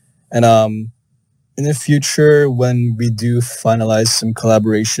 And in the future, when we do finalize some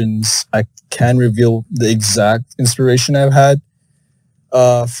collaborations, I can reveal the exact inspiration I've had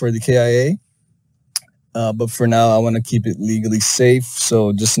for the KIA. But for now, I want to keep it legally safe.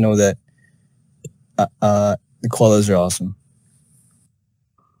 So just know that the koalas are awesome.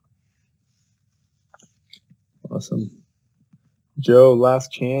 Awesome. Joe,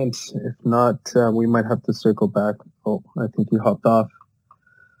 last chance. If not, we might have to circle back. Oh, I think he hopped off.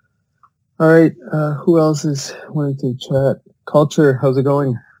 All right. Who else is wanting to chat? Culture, how's it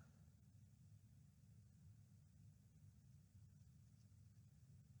going?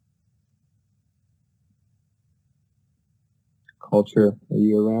 Culture, are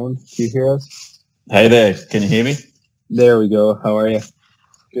you around? Do you hear us? Hey there, can you hear me? There we go. How are you?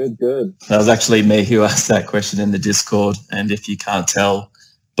 Good, good. That was actually me who asked that question in the Discord, and if you can't tell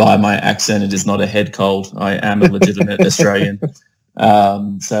by my accent, it is not a head cold. I am a legitimate Australian.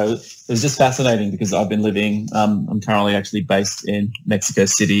 So it was just fascinating because I've been living, I'm currently actually based in Mexico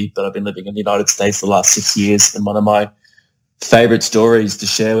City, but I've been living in the United States the last 6 years, and one of my favorite stories to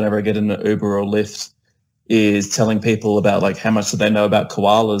share whenever I get in an Uber or Lyft is telling people about like how much do they know about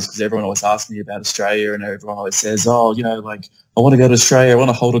koalas, because everyone always asks me about Australia and everyone always says, oh, you know, like I want to go to Australia, I want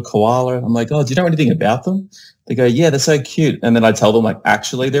to hold a koala. I'm like, oh, do you know anything about them? They go, yeah, they're so cute. And then I tell them like,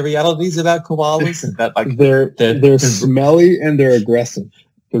 actually, the realities about koalas and that like they're smelly and they're aggressive.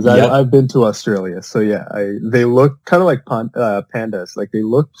 Because I've been to Australia, so yeah, they look kind of like pandas. Like they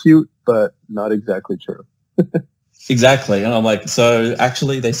look cute, but not exactly true. Exactly. And I'm like, so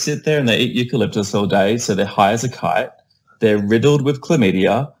actually they sit there and they eat eucalyptus all day. So they're high as a kite. They're riddled with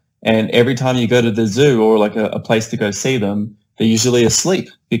chlamydia. And every time you go to the zoo or like a place to go see them, they're usually asleep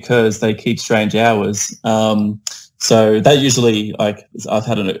because they keep strange hours. So that usually, like, I've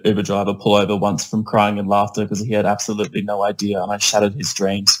had an Uber driver pull over once from crying and laughter because he had absolutely no idea and I shattered his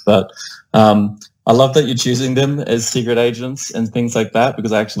dreams. But I love that you're choosing them as secret agents and things like that,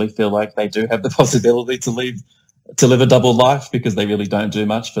 because I actually feel like they do have the possibility to live a double life because they really don't do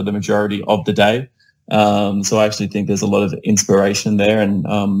much for the majority of the day. So I actually think there's a lot of inspiration there. And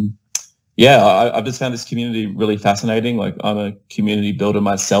I've just found this community really fascinating. Like I'm a community builder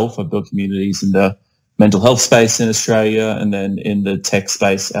myself. I've built communities in the mental health space in Australia and then in the tech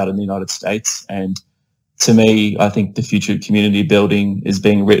space out in the United States. And to me, I think the future of community building is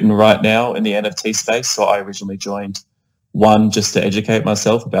being written right now in the NFT space. So I originally joined, one, just to educate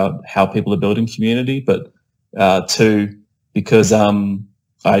myself about how people are building community, but two, because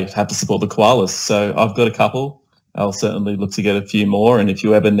I have to support the koalas. So I've got a couple. I'll certainly look to get a few more. And if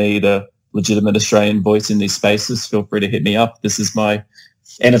you ever need a legitimate Australian voice in these spaces, feel free to hit me up. This is my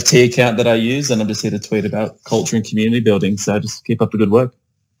NFT account that I use, and I'm just here to tweet about culture and community building. So just keep up the good work.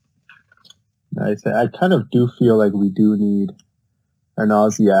 Nice. I kind of do feel like we do need an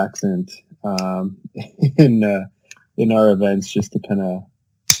Aussie accent in our events just to kind of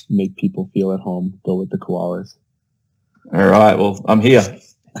make people feel at home. Go with the koalas. All right. Well, I'm here.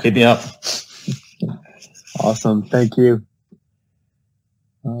 Hit me up. Awesome. Thank you.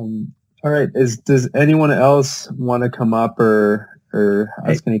 All right. Does anyone else want to come up or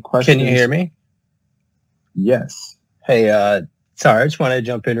ask any questions? Can you hear me? Yes. Hey, sorry, I just wanted to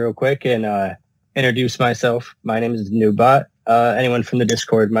jump in real quick and introduce myself. My name is Newbot. Anyone from the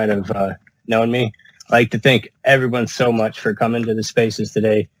Discord might have known me. I'd like to thank everyone so much for coming to the spaces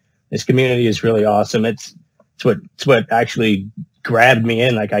today. This community is really awesome. It's what actually grabbed me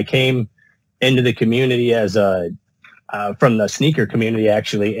in. Like I came into the community as from the sneaker community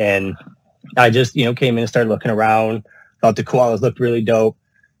actually, and I just came in and started looking around. Thought the koalas looked really dope,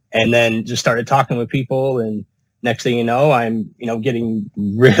 and then just started talking with people. And next thing you know, I'm getting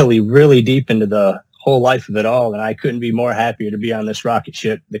really, really deep into the whole life of it all, and I couldn't be more happier to be on this rocket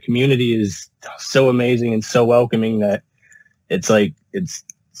ship. The community is so amazing and so welcoming that it's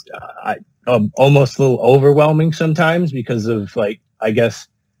almost a little overwhelming sometimes because of I guess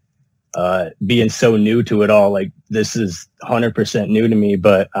being so new to it all. Like this is 100% new to me,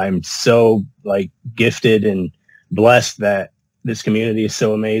 but I'm so gifted and blessed that this community is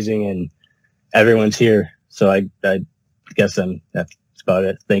so amazing and everyone's here. So I guess that's about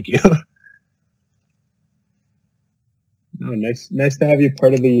it. Thank you. Oh, nice to have you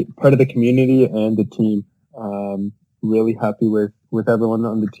part of the community and the team. Really happy with everyone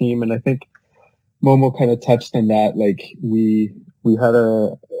on the team, and I think Momo kind of touched on that. Like we had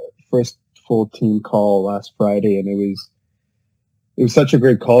our first full team call last Friday, and it was such a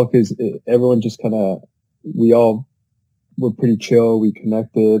great call because everyone just we all were pretty chill. We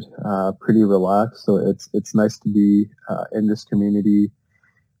connected, pretty relaxed. So it's nice to be in this community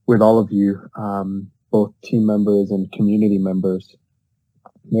with all of you, both team members and community members.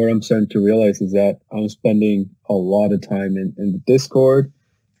 What I'm starting to realize is that I'm spending a lot of time in the Discord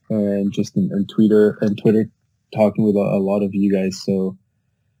and just in Twitter talking with a lot of you guys. So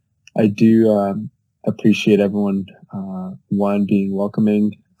I do appreciate everyone, one, being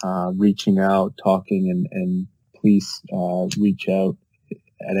welcoming, reaching out, talking, and please reach out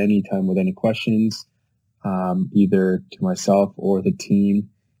at any time with any questions, either to myself or the team.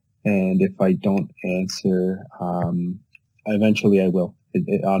 And if I don't answer, eventually I will.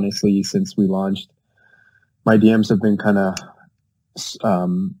 Honestly, since we launched, my DMs have been kind of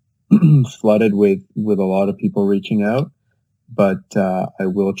flooded with a lot of people reaching out, but I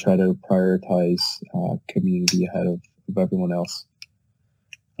will try to prioritize community ahead of everyone else.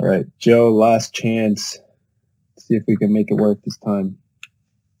 All right, Joe, last chance. See if we can make it work this time.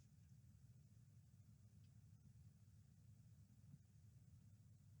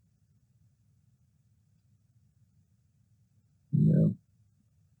 No.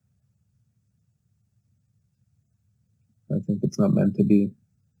 I think it's not meant to be.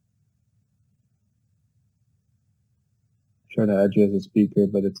 Try to add you as a speaker,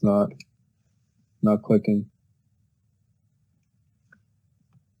 but it's not clicking.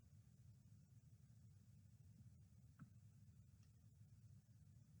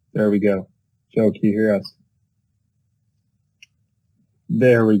 There we go. Joe, can you hear us?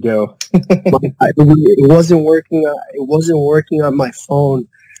 There we go. It wasn't working. It wasn't working on my phone.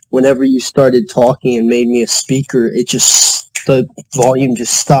 Whenever you started talking and made me a speaker, the volume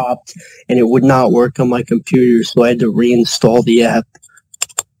just stopped, and it would not work on my computer. So I had to reinstall the app.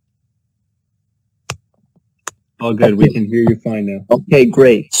 All good. We can hear you fine now. Okay,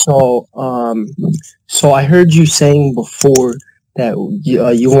 great. So, so I heard you saying before that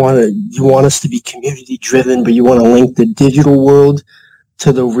you want us to be community driven, but you want to link the digital world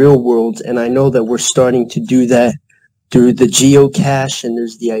to the real world. And I know that we're starting to do that through the geocache, and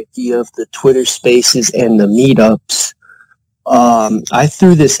there's the idea of the Twitter Spaces and the meetups. I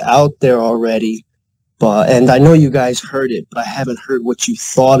threw this out there already, and I know you guys heard it, but I haven't heard what you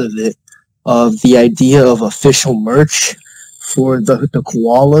thought of it. Of the idea of official merch for the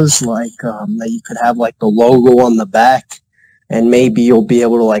koalas, that you could have the logo on the back, and maybe you'll be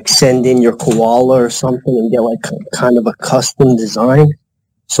able to send in your koala or something and get kind of a custom design.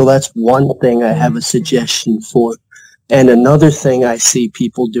 So that's one thing I have a suggestion for. And another thing I see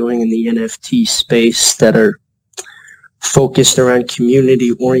people doing in the NFT space that are focused around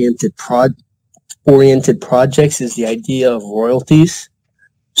community-oriented projects is the idea of royalties.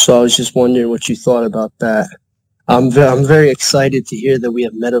 So I was just wondering what you thought about that. I'm very excited to hear that we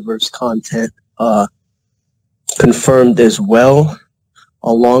have metaverse content confirmed as well,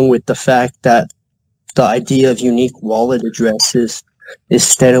 along with the fact that the idea of unique wallet addresses is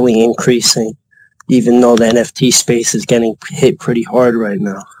steadily increasing, even though the NFT space is getting hit pretty hard right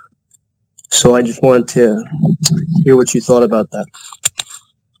now. So I just wanted to hear what you thought about that.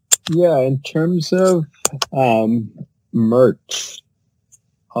 Yeah, in terms of merch,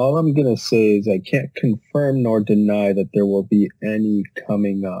 all I'm going to say is I can't confirm nor deny that there will be any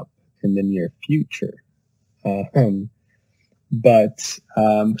coming up in the near future. But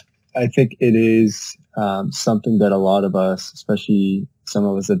I think it is something that a lot of us, especially some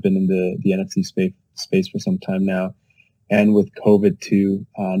of us have been in the NFT space for some time now, and with COVID too,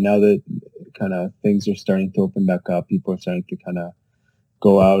 now that kind of things are starting to open back up, people are starting to kind of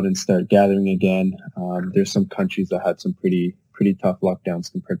go out and start gathering again. There's some countries that had some pretty pretty tough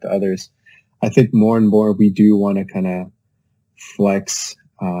lockdowns compared to others. I think more and more we do want to kind of flex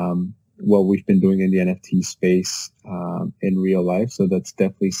what we've been doing in the NFT space in real life. So that's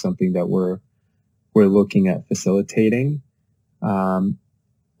definitely something that we're looking at facilitating.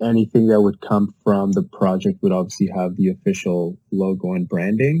 Anything that would come from the project would obviously have the official logo and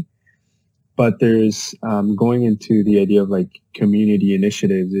branding. But there's going into the idea of like community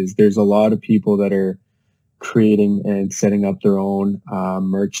initiatives is there's a lot of people that are creating and setting up their own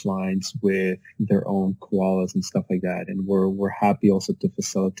merch lines with their own koalas and stuff like that. And we're happy also to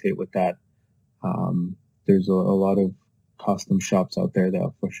facilitate with that. There's a lot of custom shops out there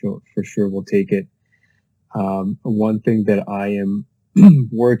that for sure will take it. One thing that I am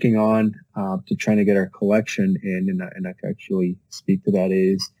working on to trying to get our collection in, and I can actually speak to that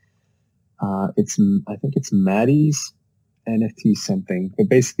is I think it's Maddie's NFT something. But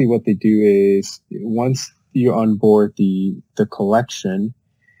basically what they do is once you onboard the collection,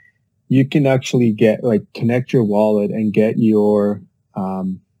 you can actually get like connect your wallet and get your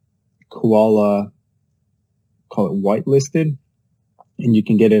Koala, call it whitelisted, and you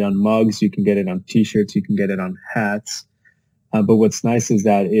can get it on mugs, you can get it on t-shirts, you can get it on hats. But what's nice is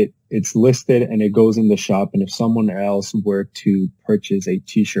that it's listed and it goes in the shop. And if someone else were to purchase a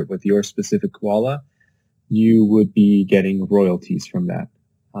t-shirt with your specific koala, you would be getting royalties from that.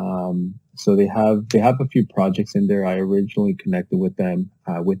 So they have a few projects in there. I originally connected with them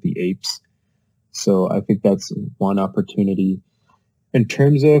with the apes. So I think that's one opportunity. In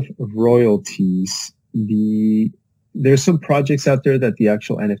terms of royalties, there's some projects out there that the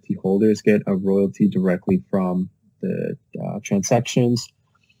actual NFT holders get a royalty directly from the transactions.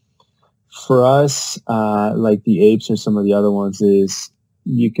 For us, like the apes or some of the other ones, is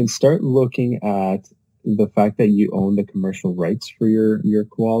you can start looking at the fact that you own the commercial rights for your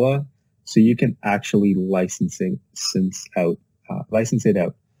koala, so you can actually license it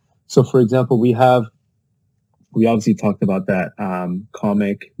out. So, for example, we obviously talked about that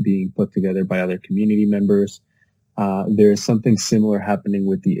comic being put together by other community members. There's something similar happening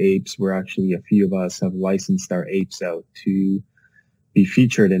with the apes, where actually a few of us have licensed our apes out to be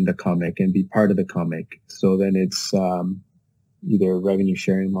featured in the comic and be part of the comic. So then it's either a revenue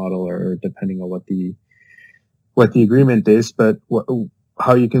sharing model or depending on what the agreement is. But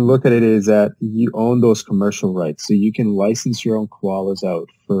how you can look at it is that you own those commercial rights, so you can license your own koalas out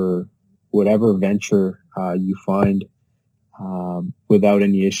for whatever venture you find without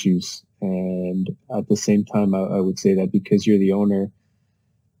any issues. And at the same time, I would say that because you're the owner,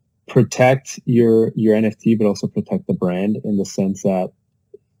 protect your NFT, but also protect the brand in the sense that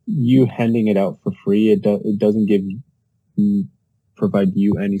you handing it out for free, it doesn't provide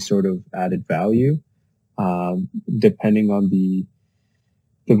you any sort of added value. Depending on the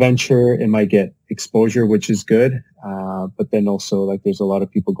venture, it might get exposure, which is good. But then also, like, there's a lot of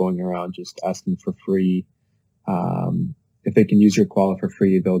people going around just asking for free. If they can use your koala for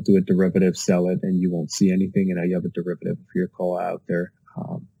free, they'll do a derivative, sell it, and you won't see anything. And now you have a derivative for your koala out there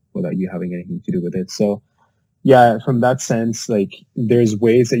without you having anything to do with it. So, yeah, from that sense, like, there's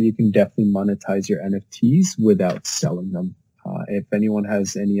ways that you can definitely monetize your NFTs without selling them. If anyone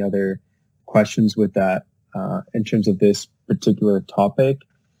has any other questions with that in terms of this particular topic,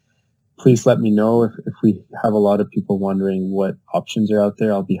 please let me know. If we have a lot of people wondering what options are out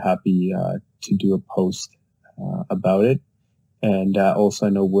there, I'll be happy to do a post about it. And also, I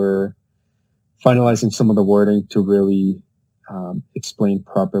know we're finalizing some of the wording to really explain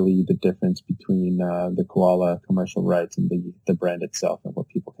properly the difference between the koala commercial rights and the brand itself and what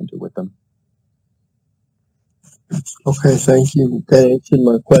people can do with them. Okay, thank you. That answered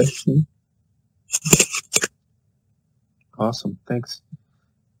my question. Awesome, thanks.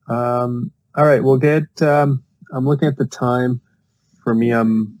 All right, we'll get. I'm looking at the time. For me,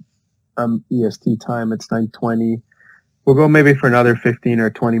 I'm EST time. It's 9:20. We'll go maybe for another 15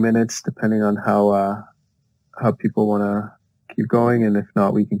 or 20 minutes, depending on how people want to keep going, and if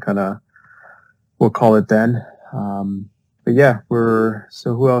not, we can we'll call it then. But yeah,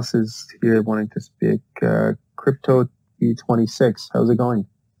 so who else is here wanting to speak? Crypto E26, how's it going?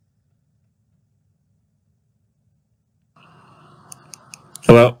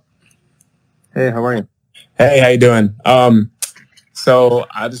 Hello. Hey, how are you? Hey, how you doing? So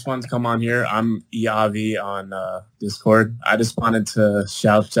I just wanted to come on here. I'm Iavi on Discord. I just wanted to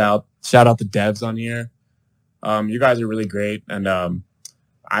shout out the devs on here. You guys are really great, and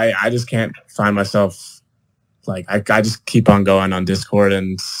I just can't find myself, like, I just keep on going on Discord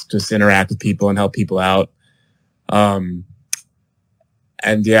and just interact with people and help people out. And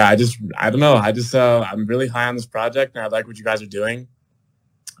yeah, I don't know. I'm really high on this project, and I like what you guys are doing.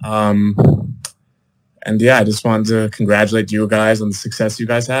 yeah, I just wanted to congratulate you guys on the success you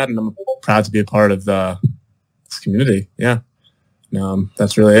guys had, and I'm proud to be a part of this community. Yeah,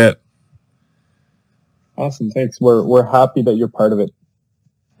 that's really it. Awesome, thanks. We're happy that you're part of it.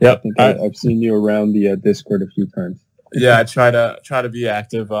 Yep, I think I've seen you around the Discord a few times. Yeah, I try to be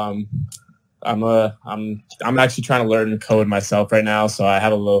active. I'm actually trying to learn code myself right now, so I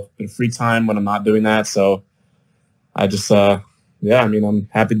have a little bit of free time when I'm not doing that. So I just I'm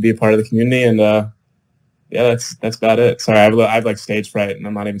happy to be a part of the community, and yeah, that's about it. Sorry, I have like stage fright, and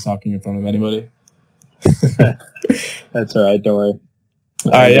I'm not even talking in front of anybody. That's all right. Don't worry.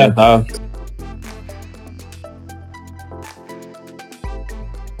 All right, yeah.